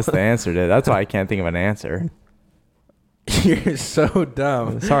wasn't even people. us that answered it. That's why I can't think of an answer. You're so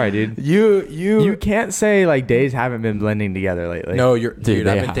dumb. Sorry, dude. You You can't say like days haven't been blending together lately. No, dude, they I've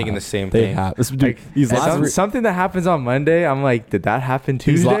been have. thinking the same They thing. have. Dude, Like, these last something that happens on Monday, I'm like, did that happen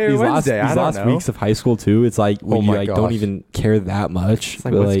Tuesday or Wednesday? I these don't last know. weeks of high school too. It's like when Oh you my like gosh. don't even care that much. It's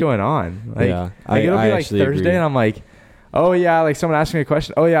like, But, what's going on? Like, Yeah, like it'll I be like actually Thursday, agree. and I'm like, oh yeah, like someone asked me a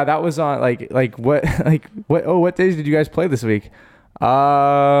question. Oh yeah, that was on like what what? Oh, what days did you guys play this week?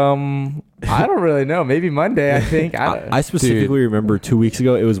 I don't really know. Maybe Monday. I think. I specifically remember 2 weeks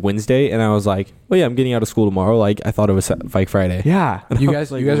ago it was Wednesday, and I was like, "Oh yeah, I'm getting out of school tomorrow." Like I thought it was like Friday. Yeah. You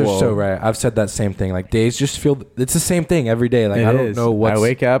guys, Like, you guys are whoa. so right. I've said that same thing. Like days just feel it's the same thing every day. Like It I don't is. know what. I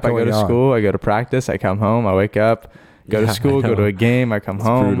wake up, I go going to on. school, I go to practice, I come home, I wake up, go Yeah, to school, I go know. to a game, I come It's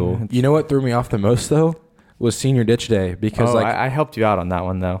home. brutal. You know what threw me off the most though was senior ditch day because Oh, like I helped you out on that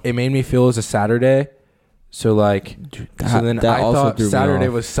one though. it made me feel it was a Saturday. So like, so then that I also thought threw me Saturday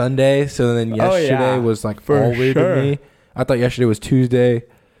off. was Sunday. So then Oh, yesterday yeah. was like For all weird sure. to me. I thought yesterday was Tuesday.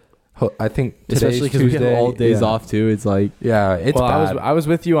 I think today's Especially because we Tuesday. have all days yeah. off too. It's like Yeah, it's well, bad. I was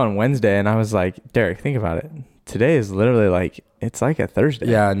with you on Wednesday, and I was like, Derek, think about it. Today is literally like it's like a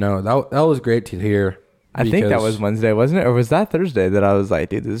Thursday. Yeah, no, that was great to hear. I think that because- was Wednesday, wasn't it? Or was that Thursday that I was like,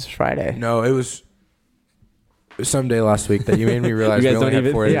 dude, this is Friday? No, it was someday last week that you made me realize You we guys only don't had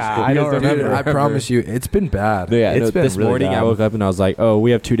even- 4 days. Yeah, of school. I don't Dude, remember. I promise you, it's been bad. yeah. It's been this really morning I bad. woke up and I was like, "Oh,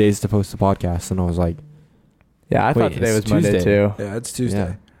 we have 2 days to post the podcast," and I was like, Yeah, I thought Wait, today was it's Monday Tuesday. too. Yeah, it's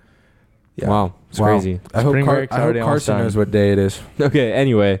Tuesday. Yeah. "Wow, it's Wow. crazy." I hope, Spring break's I hope already almost Carson done. knows what day it is. Okay.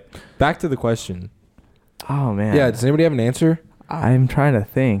 Anyway, back to the question. Oh man. Yeah, does anybody have an answer? I'm trying to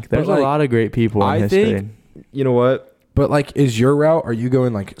think. There's like, a lot of great people in I history. think- You know what? But like, is your route? Are you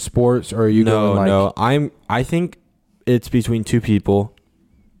going like sports, or are you going like? No. I think it's between two people.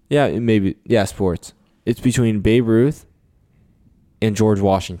 Yeah, maybe. Yeah, sports. It's between Babe Ruth and George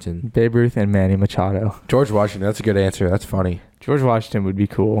Washington. Babe Ruth and Manny Machado. George Washington. That's a good answer. That's funny. George Washington would be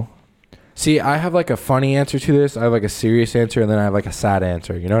cool. See, I have like a funny answer to this. I have like a serious answer, and then I have like a sad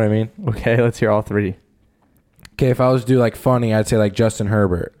answer. You know what I mean? Okay, let's hear all three. Okay, if I was to do like funny, I'd say like Justin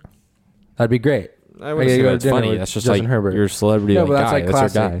Herbert. That'd be great. I wouldn't say that's dinner funny. with That's just Justin like Herbert. your celebrity Yeah, like but that's guy. like That's your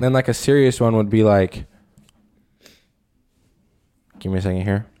classic. guy. Then like a serious one would be like. Give me a second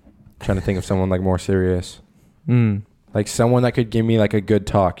here. I'm trying to think of someone like more serious, like someone that could give me like a good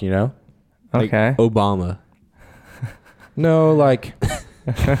talk. You know? Like Okay. Obama. No, like,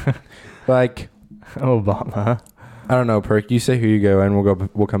 like Obama. I don't know. Perk, you say who you go, and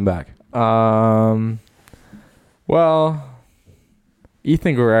we'll come back. Well,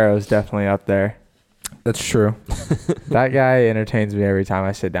 Ethan Guerrero is definitely up there. That's true. That guy entertains me every time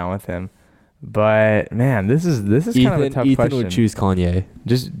I sit down with him. But man, this is kind of a tough Ethan question. would choose Kanye.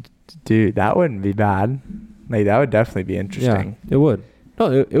 Just, dude, that wouldn't be bad. Like that would definitely be interesting. Yeah, it would.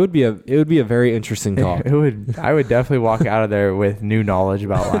 No, it would be a very interesting talk. I would definitely walk out of there with new knowledge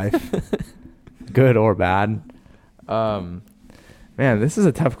about life, good or bad. Man, this is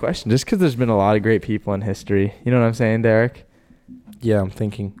a tough question. Just because there's been a lot of great people in history. You know what I'm saying, Derek? Yeah, I'm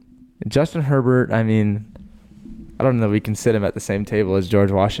thinking. Justin Herbert. I mean, I don't know if we can sit him at the same table as George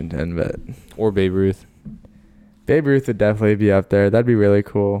Washington, but Or Babe Ruth. Babe Ruth would definitely be up there. That'd be really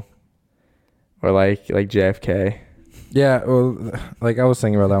cool. Or like JFK. Yeah, well, like I was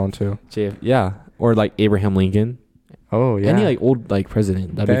thinking about that one too. Yeah. Or like Abraham Lincoln. Oh yeah. Any like old like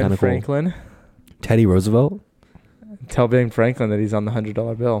president. That'd be kind Ben of cool. Franklin. Teddy Roosevelt. Tell Ben Franklin that he's on the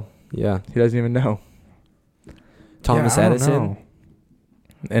 $100 bill. Yeah. He doesn't even know. Thomas Yeah, I don't Edison.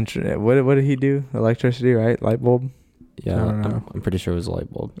 know. What did he do? Electricity, right? Light bulb. Yeah, I don't know. I'm pretty sure it was a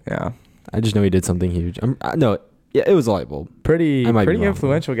light bulb. Yeah. I just know he did something huge. Yeah, it was a light bulb. Pretty I might be wrong.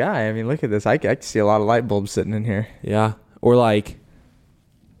 influential guy. I mean, look at this. I can see a lot of light bulbs sitting in here. Yeah, or like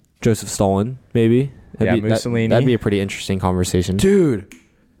Joseph Stalin, maybe. Mussolini. That'd be a pretty interesting conversation. Dude,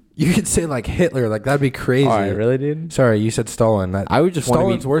 you could say like Hitler. Like that'd be crazy. All right, really, dude? Sorry, you said Stalin. I would just want to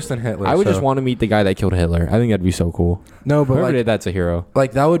Stalin's meet. worse than Hitler. I would so- just want to meet the guy that killed Hitler. I think that'd be so cool. No, but Whoever like, did that's a hero.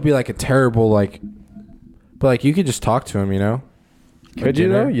 like that would be like a terrible like. But like you could just talk to him, you know. Could you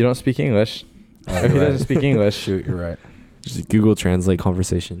though? You don't speak English. If he doesn't speak English, Shoot, you're right. Just Google Translate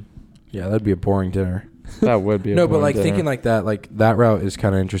conversation. Yeah, that'd be a boring dinner. that would be. No, but like thinking like that route is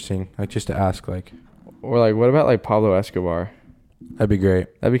kind of interesting. Like just to ask, like or like, what about like Pablo Escobar? that'd be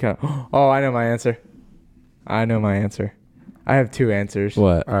great. That'd be kind of. Oh, I know my answer. I have 2 answers.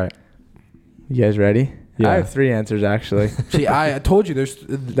 What? All right. You guys ready? Yeah. I have 3 answers actually. See, I told you there's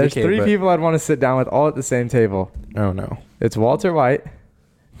okay, 3 but- people I'd want to sit down with all at the same table. Oh no. It's Walter White,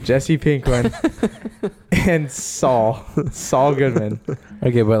 Jesse Pinkman, and Saul Goodman.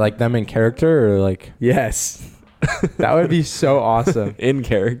 Okay, but like them in character or like Yes. That would be so awesome. In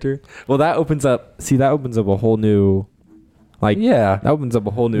character. Well, that opens up a whole new, like, yeah. that opens up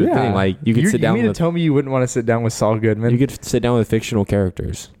a whole new thing. Like, you could sit down You mean with, to tell me you wouldn't want to sit down with Saul Goodman? you could sit down with fictional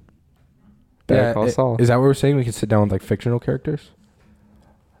characters. Better Call Saul. Is that what we're saying? We can sit down with like fictional characters?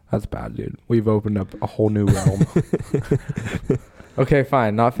 That's bad, dude. We've opened up a whole new realm. Okay,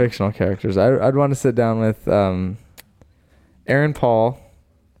 fine. Not fictional characters. I'd want to sit down with Aaron Paul.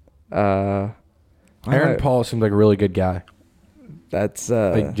 Aaron Paul seems like a really good guy. That's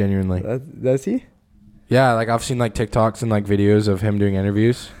Like genuinely. Does he? Yeah, like I've seen like TikToks and like videos of him doing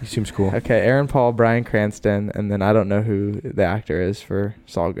interviews. He seems cool. Okay, Aaron Paul, Bryan Cranston, and then I don't know who the actor is for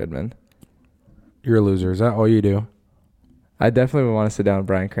Saul Goodman. You're a loser. Is that all you do? I definitely would want to sit down with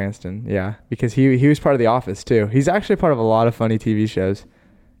Bryan Cranston. Yeah, because he was part of The Office too. He's actually part of a lot of funny TV shows.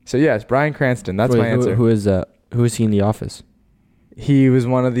 So yes, Bryan Cranston. That's my answer. Who is that? Who is he in The Office? He was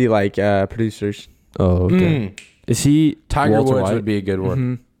one of the producers. Oh, okay. Is he Tiger Walter Woods White? would be a good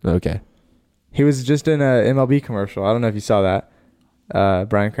one. Mhm. Okay. He was just in a MLB commercial. I don't know if you saw that.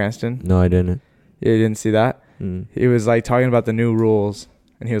 Bryan Cranston. No, I didn't. You didn't see that? Mm. He was like talking about the new rules,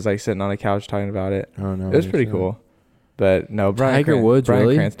 and he was like sitting on a couch talking about it. Oh no. It was pretty cool. But no, Tiger Woods, Bryan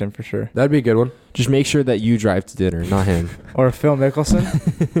really? Cranston for sure. That'd be a good one. Just make sure that you drive to dinner, not him. Or Phil Mickelson.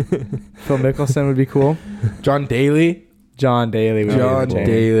 Phil Mickelson would be cool. John Daly. John Daly. Would be John entertaining.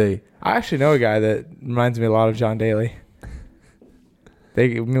 Daly. I actually know a guy that reminds me a lot of John Daly.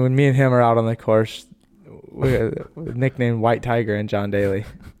 When me and him are out on the course, we're nicknamed White Tiger and John Daly.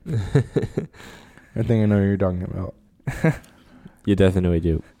 I think I know who you're talking about. You definitely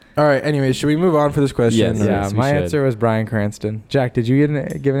do. All right. Anyways, should we move on for this question? Yes. Yeah, we my should. answer was Bryan Cranston. Jack, did you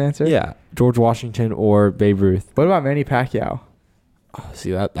give an answer? Yeah, George Washington or Babe Ruth. What about Manny Pacquiao? Oh,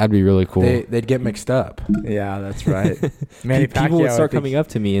 see, that'd be really cool. They'd get mixed up. Yeah, that's right. Manny People would Pacquiao, start coming up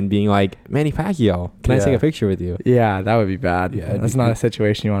to me and being like, Manny Pacquiao, can I Yeah. take a picture with you? Yeah, that would be bad. Yeah, it'd That's be- not a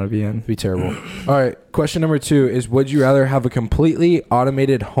situation you want to be in. It'd be terrible. All right. Question number 2 is: would you rather have a completely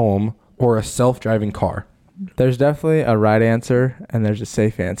automated home or a self-driving car? There's definitely a right answer and there's a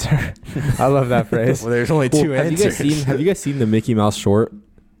safe answer. I love that phrase. Well, there's only two have answers. have you guys seen the Mickey Mouse short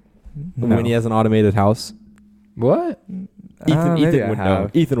No. when he has an automated house? What? Ethan maybe I would know.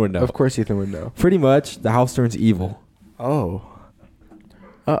 have. Ethan would know. Of course, Ethan would know. Pretty much, the house turns evil. Oh.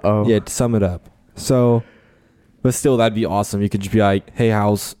 Uh-oh. Yeah, to sum it up. So, but still, that'd be awesome. You could just be like, "Hey,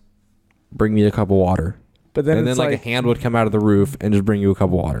 house, bring me a cup of water," But then and then it's like a hand would come out of the roof and just bring you a cup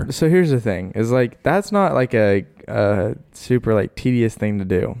of water. So here's the thing: is like that's not like a super like tedious thing to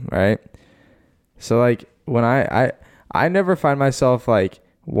do, right? So like when I never find myself like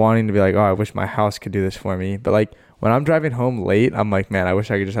wanting to be like, oh, I wish my house could do this for me. But like when I'm driving home late, I'm like, man, I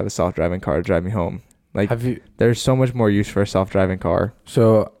wish I could just have a self-driving car to drive me home. Like Have you? there's so much more use for a self-driving car.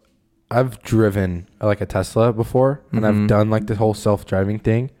 So, I've driven like a Tesla before, and I've done like the whole self-driving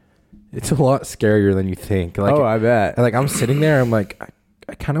thing. It's a lot scarier than you think. Like, I bet. Like I'm sitting there, I'm like,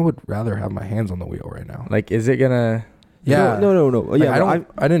 I kind of would rather have my hands on the wheel right now. Like, is it gonna? Yeah. No. Like, Yeah,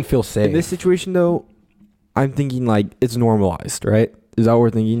 I didn't feel safe in this situation though. I'm thinking like it's normalized, right? Is that what we're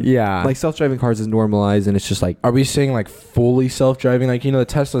thinking? Yeah. Like self-driving cars is normalized, and it's just like, Are we saying like fully self-driving? Like, you know, the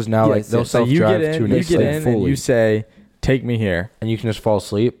Teslas now, Yes, like they'll yes. so you self-drive get to in, an you get extent, in, and you say, "Take me here." and you can just fall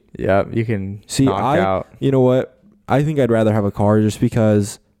asleep. Yeah, you can See, knock out. you know what? I think I'd rather have a car just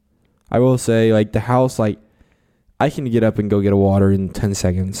because I will say like the house, like I can get up and go get a water in 10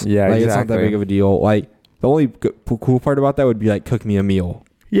 seconds. Yeah, like, It's not that exactly. big of a deal. Like the only cool part about that would be like cook me a meal.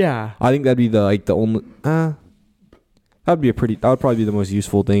 Yeah. I think that'd be the only. That would probably be the most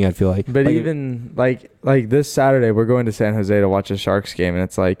useful thing. I feel like. But like, even like this Saturday, we're going to San Jose to watch a Sharks game, and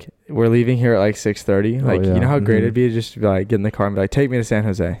it's like we're leaving here at like 6:30. Like, yeah. you know how great Mhm. it'd be to just be like get in the car and be like, "Take me to San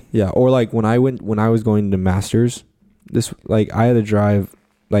Jose." yeah, or like when I was going to Masters, like I had to drive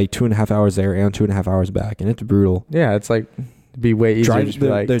like 2.5 hours there and 2.5 hours back, and it's brutal. Yeah, it's like it'd be way easier to just be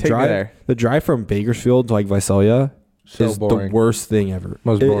like, "Take me there." The drive from Bakersfield to like Visalia So is boring. the worst thing ever.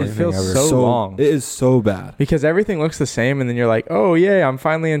 Most boring It thing feels ever. so long. It is so bad. Because everything looks the same, and then you're like, "Oh yeah, I'm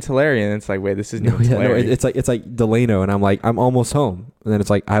finally in Tulare," and it's like, "Wait, this isn't even Tulare." It's like Delano, and I'm like, I'm almost home, and then it's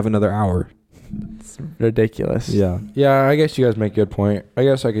like I have another hour. It's ridiculous. Yeah, Yeah, I guess you guys make a good point. I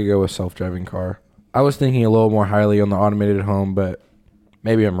guess I could go with self-driving car. I was thinking a little more highly on the automated home, but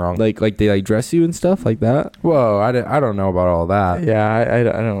maybe I'm wrong. like they like dress you and stuff like that. Whoa, I don't know about all that. Yeah, I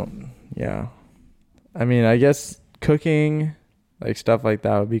don't. Yeah, I mean, I guess cooking, like stuff like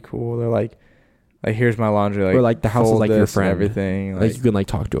that would be cool. They're like here's my laundry, like Or, like, the house is fold like your this and friend. everything. Like you can like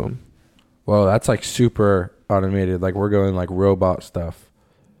talk to them. Well, that's like super automated. Like we're going like robot stuff.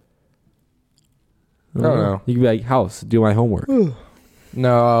 I don't know. You can be like, house, do my homework.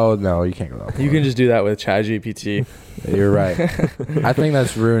 No, you can't go that far. you can just do that with ChatGPT. You're right. I think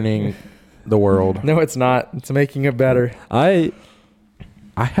that's ruining the world. No, it's not. It's making it better. I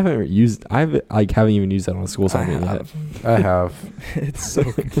haven't haven't even used that on a school assignment yet. I have. It's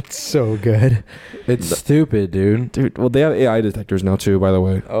so good. It's stupid, dude. Dude, well, they have AI detectors now too, by the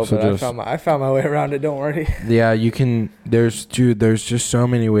way. Oh, So but just- I found my way around it. Don't worry. Yeah, you can. There's just so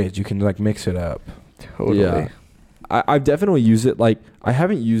many ways you can like mix it up. Totally. Yeah. I've definitely used it. Like I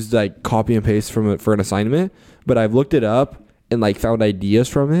haven't used like copy and paste from it for an assignment, but I've looked it up and like found ideas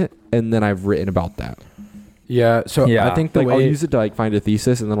from it, and then I've written about that. Yeah. So Yeah. I think the Like I'll way use it to like find a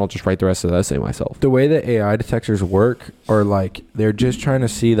thesis, and then I'll just write the rest of the essay myself. the way that AI detectors work, or like they're just trying to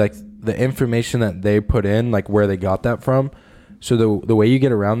see like the information that they put in, like where they got that from. So the way you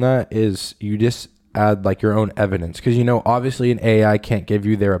get around that is you just add like your own evidence, because you know obviously an AI can't give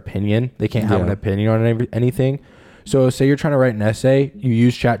you their opinion. They can't have an Yeah. opinion on anything. So say you're trying to write an essay, you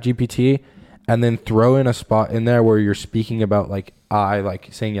use ChatGPT, and then throw in a spot in there where you're speaking about like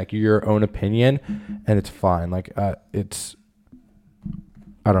saying like your own opinion, and it's fine. Like it's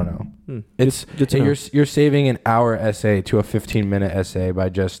I don't know. It's Good to know. you're saving an hour essay to a 15-minute essay by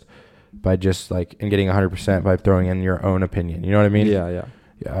just like and getting 100% by throwing in your own opinion. You know what I mean? Yeah.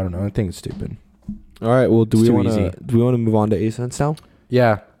 Yeah, I don't know. I think it's stupid. All right. Well, It's too easy. do we want to move on to A-Cents now?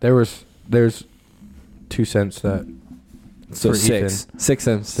 Yeah, there's 2 cents that. So For 6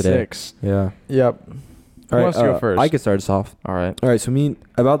 cents today. 6. Yeah. Yep. All Who right, wants to go first? I can start us off. All right. All right. So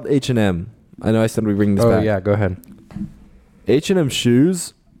about H&M. I know I said we bring this Oh back. yeah, go ahead. H&M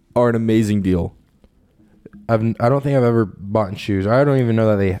shoes are an amazing deal. I don't think I've ever bought shoes. I didn't even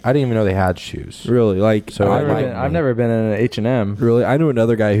know they had shoes. Really, like So I've never been in an H&M. Really, I know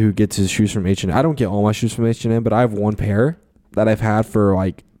another guy who gets his shoes from H&M. I don't get all my shoes from H&M, but I have one pair that I've had for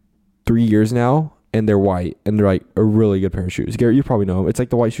like 3 years now, and they're white, and they're like a really good pair of shoes. Garrett, you probably know them. It's like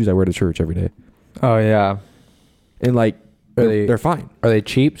the white shoes I wear to church every day, Oh yeah. and like Are they're fine. Are they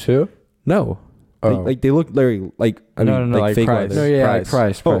cheap too? No, Oh. like they look very like No, like fake price. leather. No, yeah,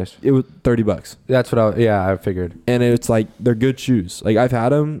 Price. price. Oh, it was $30, That's what I figured. and it's like they're good shoes. Like I've had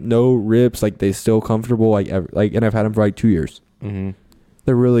them, no rips. Like they still comfortable. And I've had them for like 2 years. Mm-hmm.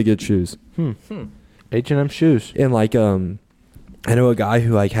 They're really good shoes. H&M shoes. And like I know a guy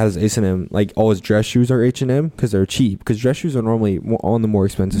who like has H&M, like all his dress shoes are H&M because they're cheap, because dress shoes are normally on the more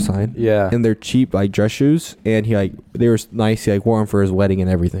expensive side, Yeah. and they're cheap like dress shoes, and they were nice. He like wore them for his wedding and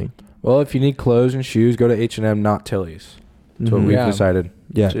everything. Well, if you need clothes and shoes, go to H&M, not Tilly's. That's what Mhm. we've Yeah. decided.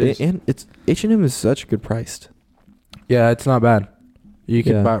 Yeah, Jeez. and it's H&M is such a good price. Yeah, it's not bad. You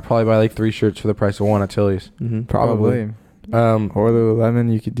could Yeah. probably buy like 3 shirts for the price of one at Tilly's. Mm-hmm, Probably. Or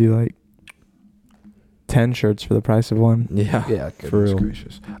Lululemon, you could do like 10 shirts for the price of one. Yeah, Yeah, for goodness real.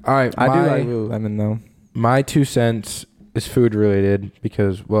 gracious. All right, I do like Lululemon though. my 2 cents is food related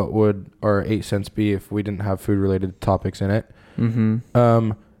because what would our 8 cents be if we didn't have food related topics in it?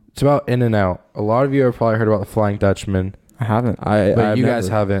 Mm-hmm. It's about In-N-Out. A lot of you have probably heard about the Flying Dutchman, I haven't. but you guys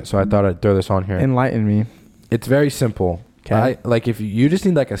haven't, so I thought I'd throw this on here. Enlighten me. It's very simple. Okay. Like if you just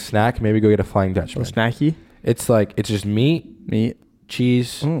need like a snack, maybe go get a Flying Dutchman. Snacky. It's like it's just meat,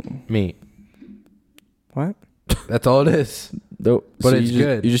 cheese, meat. What? That's all it is. Nope. But So it's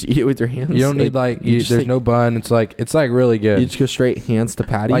good. You just eat it with your hands. You don't need there's no bun. It's like really good. You just go straight hands to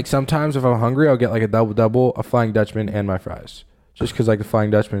patty. Like sometimes if I'm hungry, I'll get like a double, a Flying Dutchman and my fries. Just because like the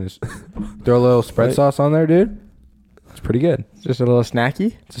Flying Dutchman is throw a little spread sauce on there, dude. It's pretty good. Just a little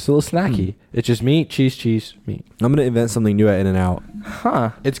snacky. It's just a little snacky. It's just meat, cheese, meat. I'm gonna invent something new at In-N-Out.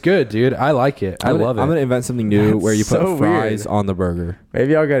 Huh. It's good, dude. I like it. I love it. I'm gonna invent something new where you put so fries weird. on the burger.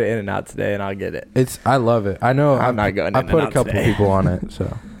 Maybe I'll go to In-N-Out today and I'll get it. I love it. I know. I'm not going I put a In-N-Out couple today. people on it,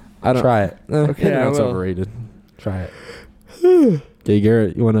 so I don't try it. Okay, In-N-Out's I will. overrated. Try it. Okay,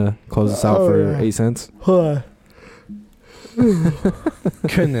 Garrett, you wanna close us out for 8 cents?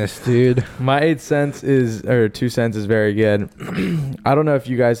 Goodness, dude. My 2 cents is very good. I don't know if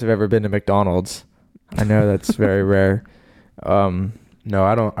you guys have ever been to McDonald's. I know that's very rare. No,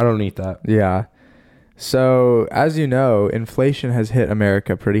 I don't eat that. Yeah. So, as you know, inflation has hit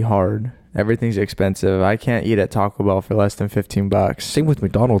America pretty hard. Everything's expensive. I can't eat at Taco Bell for less than $15. Same with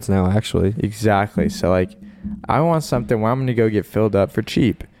McDonald's now, actually. Exactly. So, like, I want something where I'm going to go get filled up for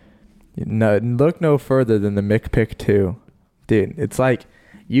cheap. No, look no further than the McPick 2. Dude, it's like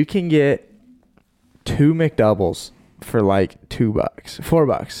you can get 2 McDoubles for like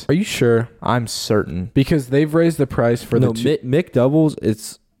 $4. Are you sure? I'm certain. Because they've raised the price for the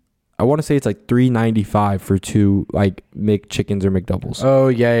McDoubles. I want to say it's like $3.95 for 2 like McChickens or McDoubles. Oh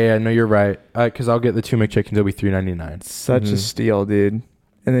yeah. No, you're right. Because I'll get the 2 McChickens. It'll be $3.99. Such a steal, dude.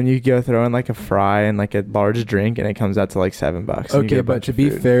 And then you go throw in like a fry and like a large drink, and it comes out to like $7. Okay, but to be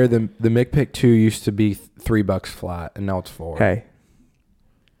fair, the McPick 2 used to be $3 flat, and now it's $4. Hey,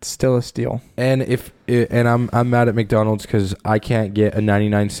 it's still a steal. And I'm mad at McDonald's because I can't get a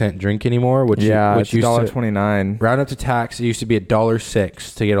 99-cent drink anymore. Which it's used to $1.29. round up to tax. It used to be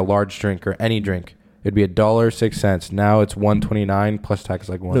 $1.06 to get a large drink or any drink. It'd be $1.06. Now it's $1.29 plus tax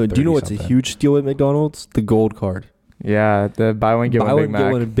like $1.30. No, do you know what's a huge steal at McDonald's? The gold card. Yeah, the buy one get one Big Mac.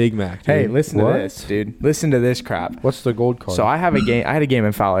 Get one Big Mac. Dude. Hey, listen to this, dude. Listen to this crap. What's the gold card? So I had a game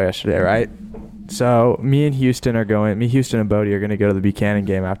in Fowler yesterday, right? So me and Houston and Bodie are going to go to the Buchanan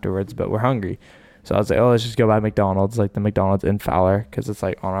game afterwards, but we're hungry. So I was like, oh, let's just go by McDonald's, like the McDonald's in Fowler, because it's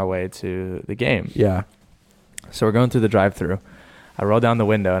like on our way to the game. Yeah. So we're going through the drive-thru. I rolled down the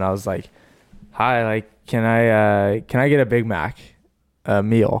window and I was like, hi, like, can I get a Big Mac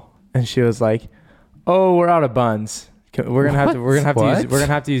meal? And she was like, oh, we're out of buns. We're gonna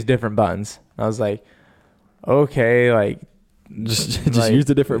have to use different buns. I was like, okay, like just use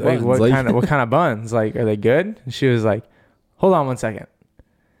the different buns. What kind of buns? Like, are they good? And she was like, hold on 1 second.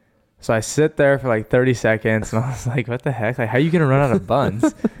 So I sit there for like 30 seconds and I was like, what the heck? Like, how are you gonna run out of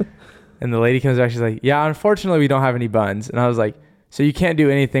buns? And the lady comes back, she's like, yeah, unfortunately we don't have any buns. And I was like, so you can't do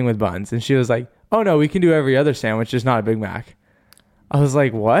anything with buns? And she was like, oh no, we can do every other sandwich, just not a Big Mac. I was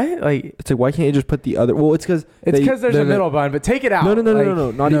like, what? Like, it's like, why can't you just put the other? Well, it's because there's a middle bun, but take it out.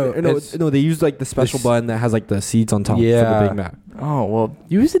 No, they use like the special bun that has like the seeds on top for the Big Mac. Oh, well,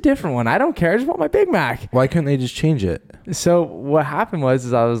 use a different one. I don't care. I just want my Big Mac. Why couldn't they just change it? So what happened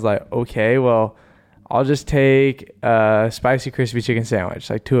was I was like, okay, well, I'll just take a spicy crispy chicken sandwich,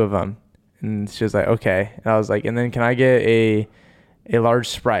 like 2 of them. And she was like, okay. And I was like, and then can I get a large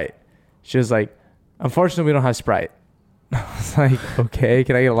Sprite? She was like, unfortunately, we don't have Sprite. I was like, okay,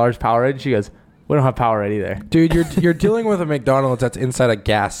 can I get a large Powerade? She goes, we don't have Powerade either. Dude, you're dealing with a McDonald's that's inside a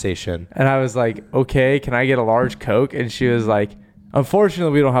gas station. And I was like, okay, can I get a large Coke? And she was like,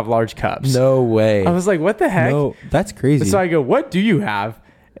 unfortunately, we don't have large cups. No way. I was like, what the heck? No, that's crazy. So I go, what do you have?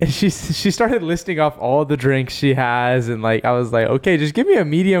 And she started listing off all the drinks she has. And like, I was like, okay, just give me a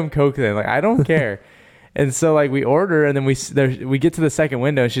medium Coke then. Like, I don't care. And so like we order and then we get to the second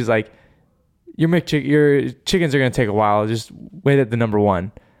window and she's like, your chickens are going to take a while. Just wait at the number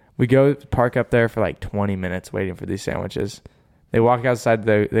 1. We go park up there for like 20 minutes waiting for these sandwiches. They walk outside.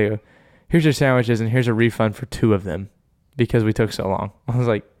 They go, here's your sandwiches and here's a refund for 2 of them because we took so long. I was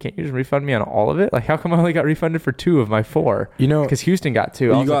like, can't you just refund me on all of it? Like, how come I only got refunded for 2 of my 4? You know, because Houston got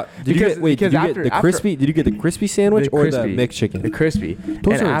 2. Did you get the crispy sandwich or the McChicken? The crispy.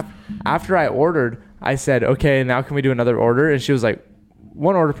 After I ordered, I said, okay, now can we do another order? And she was like,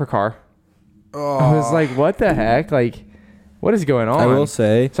 1 order per car. Oh. I was like, what the heck? Like, what is going on? I will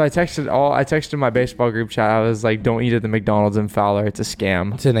say. So I texted my baseball group chat. I was like, don't eat at the McDonald's in Fowler. It's a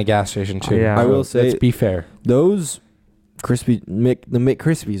scam. It's in a gas station too. Yeah. I will say. Let's be fair. Those the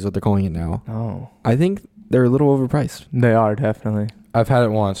McCrispy is what they're calling it now. Oh, I think they're a little overpriced. they are definitely. I've had it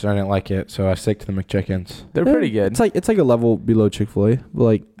once and I didn't like it, so I stick to the McChickens. They're pretty good. It's like a level below Chick-fil-A, but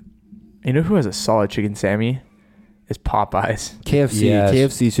like You know who has a solid chicken Sammy? Is Popeyes. KFC. Yes.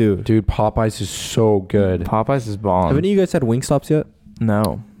 KFC too. Dude, Popeyes is so good. Popeyes is bomb. Have any of you guys had Wingstops yet?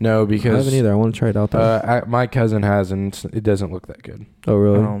 No. No, I because haven't either. I want to try it out though. my cousin has, and it doesn't look that good. Oh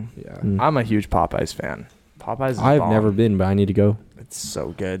really? Yeah. Mm. I'm a huge Popeyes fan. Popeyes is I've bomb. never been, but I need to go. It's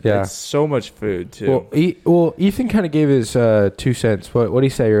so good. Yeah. It's so much food too. Well, Ethan kind of gave his 2 cents. What did he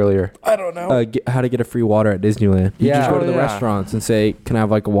say earlier? I don't know. How to get a free water at Disneyland. You Yeah. just go to the Yeah. restaurants and say, "Can I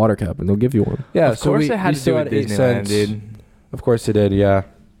have like a water cup?" and they'll give you one. Yeah, of course they had to do it at Disneyland, dude. Of course they did. Yeah.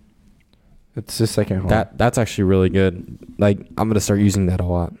 It's the second home. That's actually really good. Like I'm gonna start using that a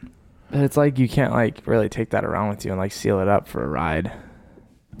lot. But it's like you can't like really take that around with you and like seal it up for a ride.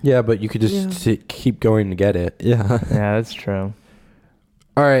 Yeah, but you could just keep going to get it. Yeah. Yeah, that's true.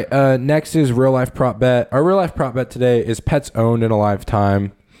 All right. Next is real life prop bet. Our real life prop bet today is pets owned in a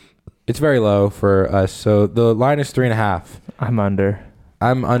lifetime. It's very low for us, so the line is 3.5. I'm under.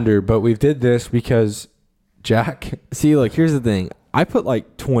 I'm under, but we did this because Jack. See, look, here's the thing. I put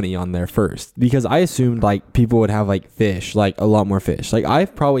like 20 on there first because I assumed like people would have like fish, like a lot more fish. Like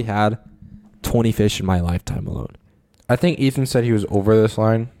I've probably had 20 fish in my lifetime alone. I think Ethan said he was over this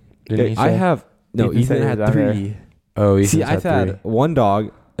line. Didn't he say? I have no. Ethan said Ethan he had was under. 3. Oh, Ethan's See, I've had 3. one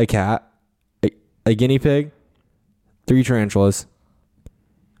dog, a cat, a guinea pig, 3 tarantulas.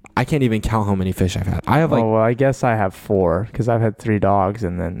 I can't even count how many fish I've had. I have like Well, I guess I have 4 because I've had 3 dogs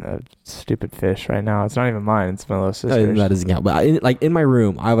and then a stupid fish right now. It's not even mine. It's my little sister's. that doesn't count. But in my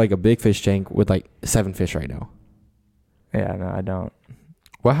room, I have like a big fish tank with like 7 fish right now. Yeah, no, I don't.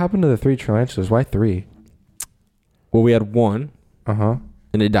 What happened to the 3 tarantulas? Why 3? Well, we had one Uh-huh.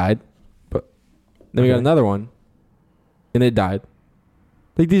 and it died. But Then we got okay. another one and it died.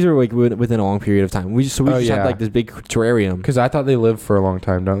 Like these are like within a long period of time. We just had like this big terrarium. Because I thought they lived for a long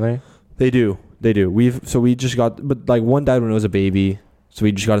time, don't they? They do. We just got, but like one died when it was a baby, so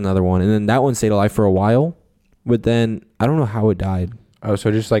we just got another one, and then that one stayed alive for a while, but then I don't know how it died. Oh,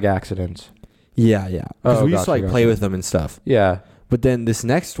 so just like accidents. Yeah. Because Oh, we used to like gotcha. play with them and stuff. Yeah. But then this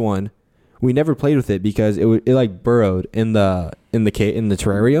next one, we never played with it because it like burrowed in the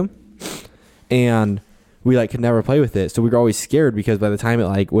terrarium, and we like could never play with it. So we were always scared because by the time it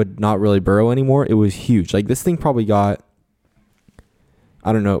like would not really burrow anymore, it was huge. Like this thing probably got,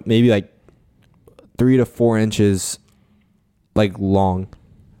 I don't know, maybe like 3 to 4 inches like long.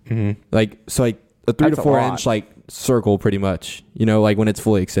 Mm-hmm. Like so like a 3 That's to a 4 lot. inch like circle pretty much, you know, like when it's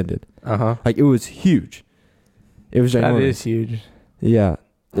fully extended. Uh-huh. Like it was huge. It was That ginormous. is huge. Yeah.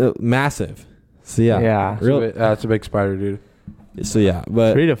 Massive. So yeah. Yeah. That's a big spider, dude. So yeah,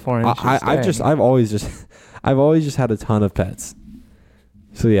 but 3 to 4 inches. I've always just had a ton of pets.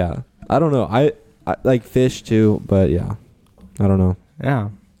 So yeah, I don't know. I like fish too, but yeah, I don't know. Yeah.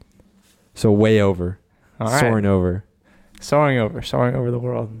 So way over, All right. soaring over. Soaring over the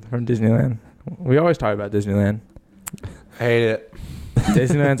world from Disneyland. We always talk about Disneyland. Hate it.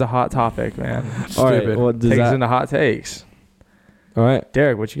 Disneyland's a hot topic, man. All right, Stupid. well, does Takes us that, into hot takes. all right.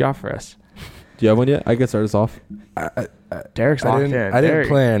 Derek, what you got for us? Do you have one yet? I can start us off. Derek's locked in. I didn't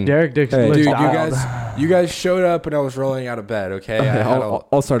plan. Derek Dix. Hey, Dude, dialed. you guys showed up and I was rolling out of bed, okay? Okay,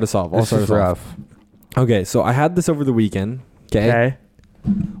 I'll start us off. I'll This start is us off. rough. Okay, so I had this over the weekend. Okay.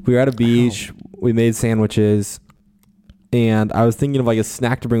 We were at a beach. We made sandwiches, and I was thinking of like a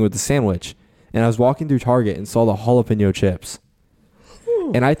snack to bring with the sandwich. And I was walking through Target and saw the jalapeno chips.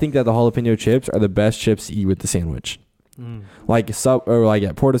 And I think that the jalapeno chips are the best chips to eat with the sandwich. Like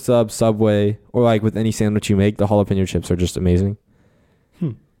at Porta Sub, Subway, or like with any sandwich you make, the jalapeno chips are just amazing.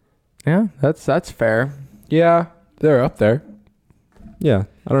 Yeah, that's fair. Yeah, they're up there. Yeah,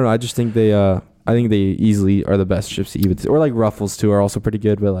 I don't know. I just think I think they easily are the best chips to eat with. Or like Ruffles too are also pretty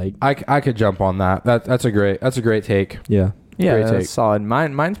good, but like I could jump on that. That's a great take. yeah. Yeah, Great that's take. solid.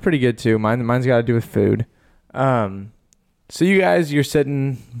 Mine's pretty good too. Mine's got to do with food. So you guys, you're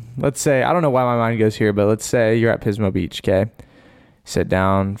sitting. Let's say I don't know why my mind goes here, but let's say you're at Pismo Beach. Okay, sit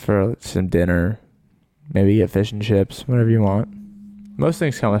down for some dinner. Maybe get fish and chips, whatever you want. Most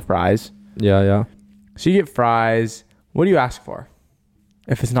things come with fries. Yeah. So you get fries. What do you ask for?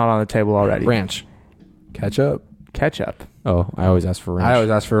 If it's not on the table already, Ranch. Ketchup. ketchup. Oh, I always ask for ranch. I always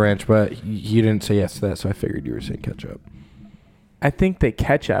ask for ranch, but you didn't say yes to that, so I figured you were saying ketchup. I think that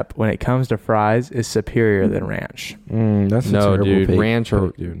ketchup, when it comes to fries, is superior than ranch. That's a No, terrible dude, take, ranch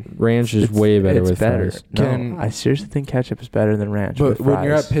or- dude. Ranch is way better it's with better. fries. No, I seriously think ketchup is better than ranch. But with when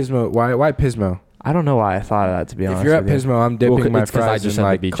you're at fries. Pismo, why Pismo? I don't know why I thought of that, to be honest. If you're at with you. Pismo, I'm dipping Well, my it's 'cause I fries just in had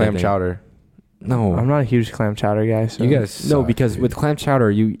the like beach, I clam think. chowder. No. I'm not a huge clam chowder guy. So. You guys No, suck, because dude. with clam chowder,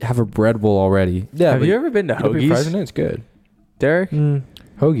 you have a bread bowl already. Yeah, Have you ever been to you dip your fries in Hoagie's, it, it's good. Derek?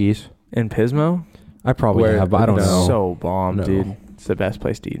 Hoagies. In Pismo? I probably Where- have, but I don't no. know. So bomb, No. dude. It's the best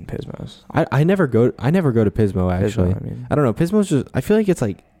place to eat in Pismo's. I never go to Pismo actually. Pismo, I mean. I don't know. Pismo's just, I feel like it's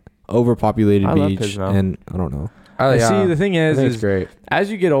like overpopulated I love beach, Pismo. and I don't know. See, the thing I is, think it's is great.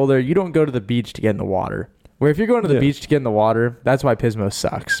 as you get older, you don't go to the beach to get in the water. Where if you're going to the Yeah. beach to get in the water, that's why Pismo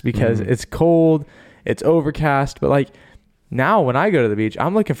sucks, because Mhm. it's cold, it's overcast. But like now, when I go to the beach,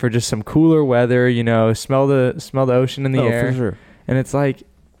 I'm looking for just some cooler weather. You know, smell the ocean in the air, for sure. and it's like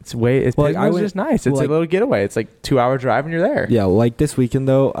Pismo's Well, like, I went- just nice. It's like- a little getaway. It's like 2-hour drive and you're there. Yeah, like this weekend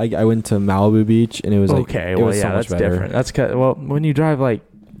though, I went to Malibu Beach and it was like Okay, it well, was so yeah, much that's better. different. That's well, when you drive like,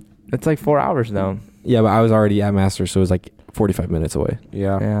 it's like 4 hours though. Yeah, but I was already at Masters, so it was like 45 minutes away.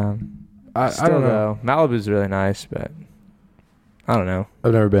 Yeah. Yeah, I still don't know. though, Malibu's really nice, but I don't know.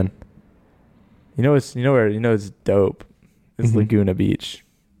 I've never been. It's dope. It's Mhm. Laguna Beach.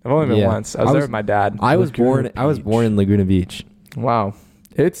 I've only been Yeah. once. I was there with my dad. I was Laguna born in Laguna Beach. Wow,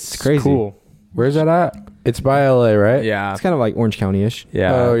 it's crazy. cool. Where's that at? It's by LA, right? Yeah, It's kind of like Orange County-ish.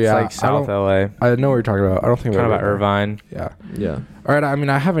 yeah. Oh, It's yeah. like I South don't- LA. I know what you're talking about. I don't think Kind I've of about ever been Irvine. there. Yeah. Yeah. All right. I mean,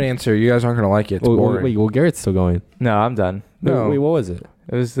 I have an answer. You guys aren't gonna like it. It's boring. Well, Garrett's still going. No, I'm done. No. Wait, what was it?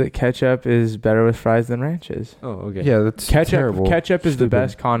 It was that ketchup is better with fries than ranches. Oh, okay. Yeah, that's terrible. Ketchup is the Stupid.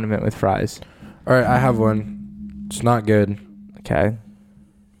 best condiment with fries. All right, I have one. It's not good, Okay,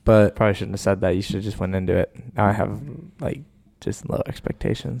 but probably shouldn't have said that. You should have just went into it. Now I have like just low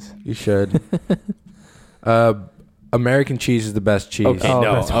expectations. you should. American cheese is the best cheese. Okay,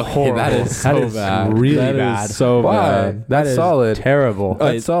 no, that's okay, horrible. that is That so is bad. really That is bad. so Why? bad. That's is solid. Terrible.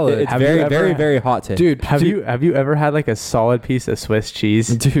 That's solid. It's Have you very, ever very, had- very hot take. Dude, Have you ever had like a solid piece of Swiss cheese?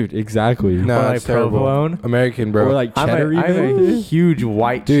 Dude, exactly. No, or like it's terrible. provolone? American, bro. Or like cheddar I'm a even. huge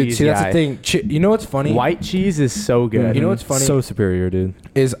white Dude, cheese see, that's guy. the thing. You know what's funny? White cheese is so good. You know what's funny? So superior, dude.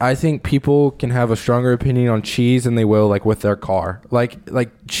 Is I think people can have a stronger opinion on cheese than they will like with their car. Like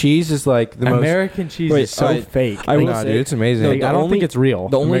cheese is like the most. American cheese Wait, is so fake. I will Nah, say- dude, it's amazing. Like, the I don't only- think it's real.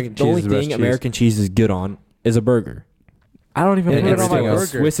 The only American cheese is the best thing cheese. American cheese is good on is a burger. I don't even And put it on my everything burger. else.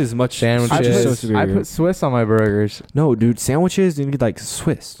 Swiss is much Sandwiches. I Cheese. so put, superior. I put Swiss on my burgers. No, dude, sandwiches you need like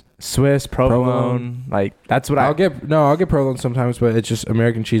Swiss. Swiss, provolone. Provolone. Like that's what I'll get provolone sometimes, but it's just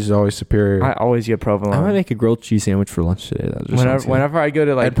American cheese is always superior. I always get provolone. I might make a grilled cheese sandwich for lunch today. That just sounds good. Whenever I go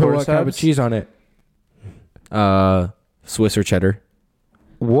to like I'd put Porter what kind of Subs, cheese on it? Swiss or cheddar?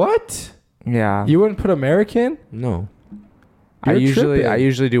 What? Yeah. You wouldn't put American? No. I You're usually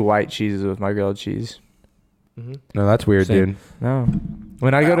tripping. do white cheeses with my grilled cheese. No, that's weird, Same. dude. No.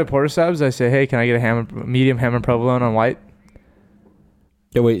 When I go to Porter Subs, I say, "Hey, can I get a medium ham and provolone on white?"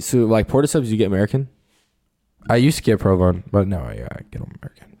 Yeah, wait. So like porta subs, you get American? I used to get provolone, but no, I get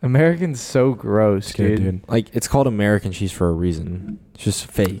American. American's so gross, It's good, dude. dude. Like it's called American cheese for a reason. It's just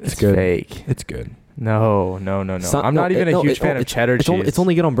fake. It's good. fake. It's good. No. It's not- I'm not no, even it- a no, huge it- fan of it's- cheddar It's cheese. only, it's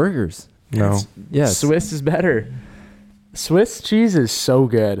only good on burgers. No. Yes. Swiss is better. Swiss cheese is so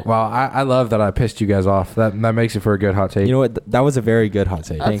good. Well, I love that I pissed you guys off. That makes it for a good hot take. You know what? That was a very good hot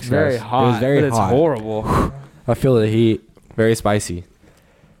take. That's Thanks, very guys. hot. It was very but hot. It's horrible. I feel the heat. Very spicy.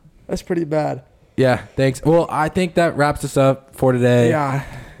 That's pretty bad. Yeah, thanks. Well, I think that wraps us up for today. Yeah.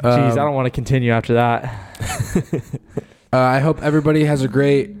 Jeez, I don't want to continue after that. I hope everybody has a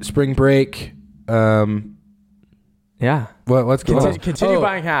great spring break. Yeah. What's going on? Continue Oh,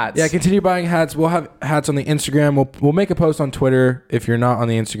 buying hats. Yeah, continue buying hats. We'll have hats on the Instagram. We'll make a post on Twitter if you're not on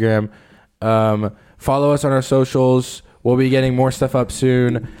the Instagram. Follow us on our socials. We'll be getting more stuff up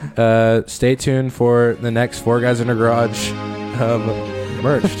soon. Stay tuned for the next Four Guys in a Garage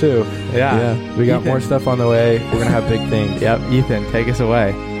merch too. Yeah. We got Ethan. more stuff on the way. We're gonna have big things. Yep. Ethan, take us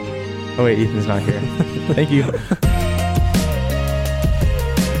away. Oh wait, Ethan's not here. Thank you.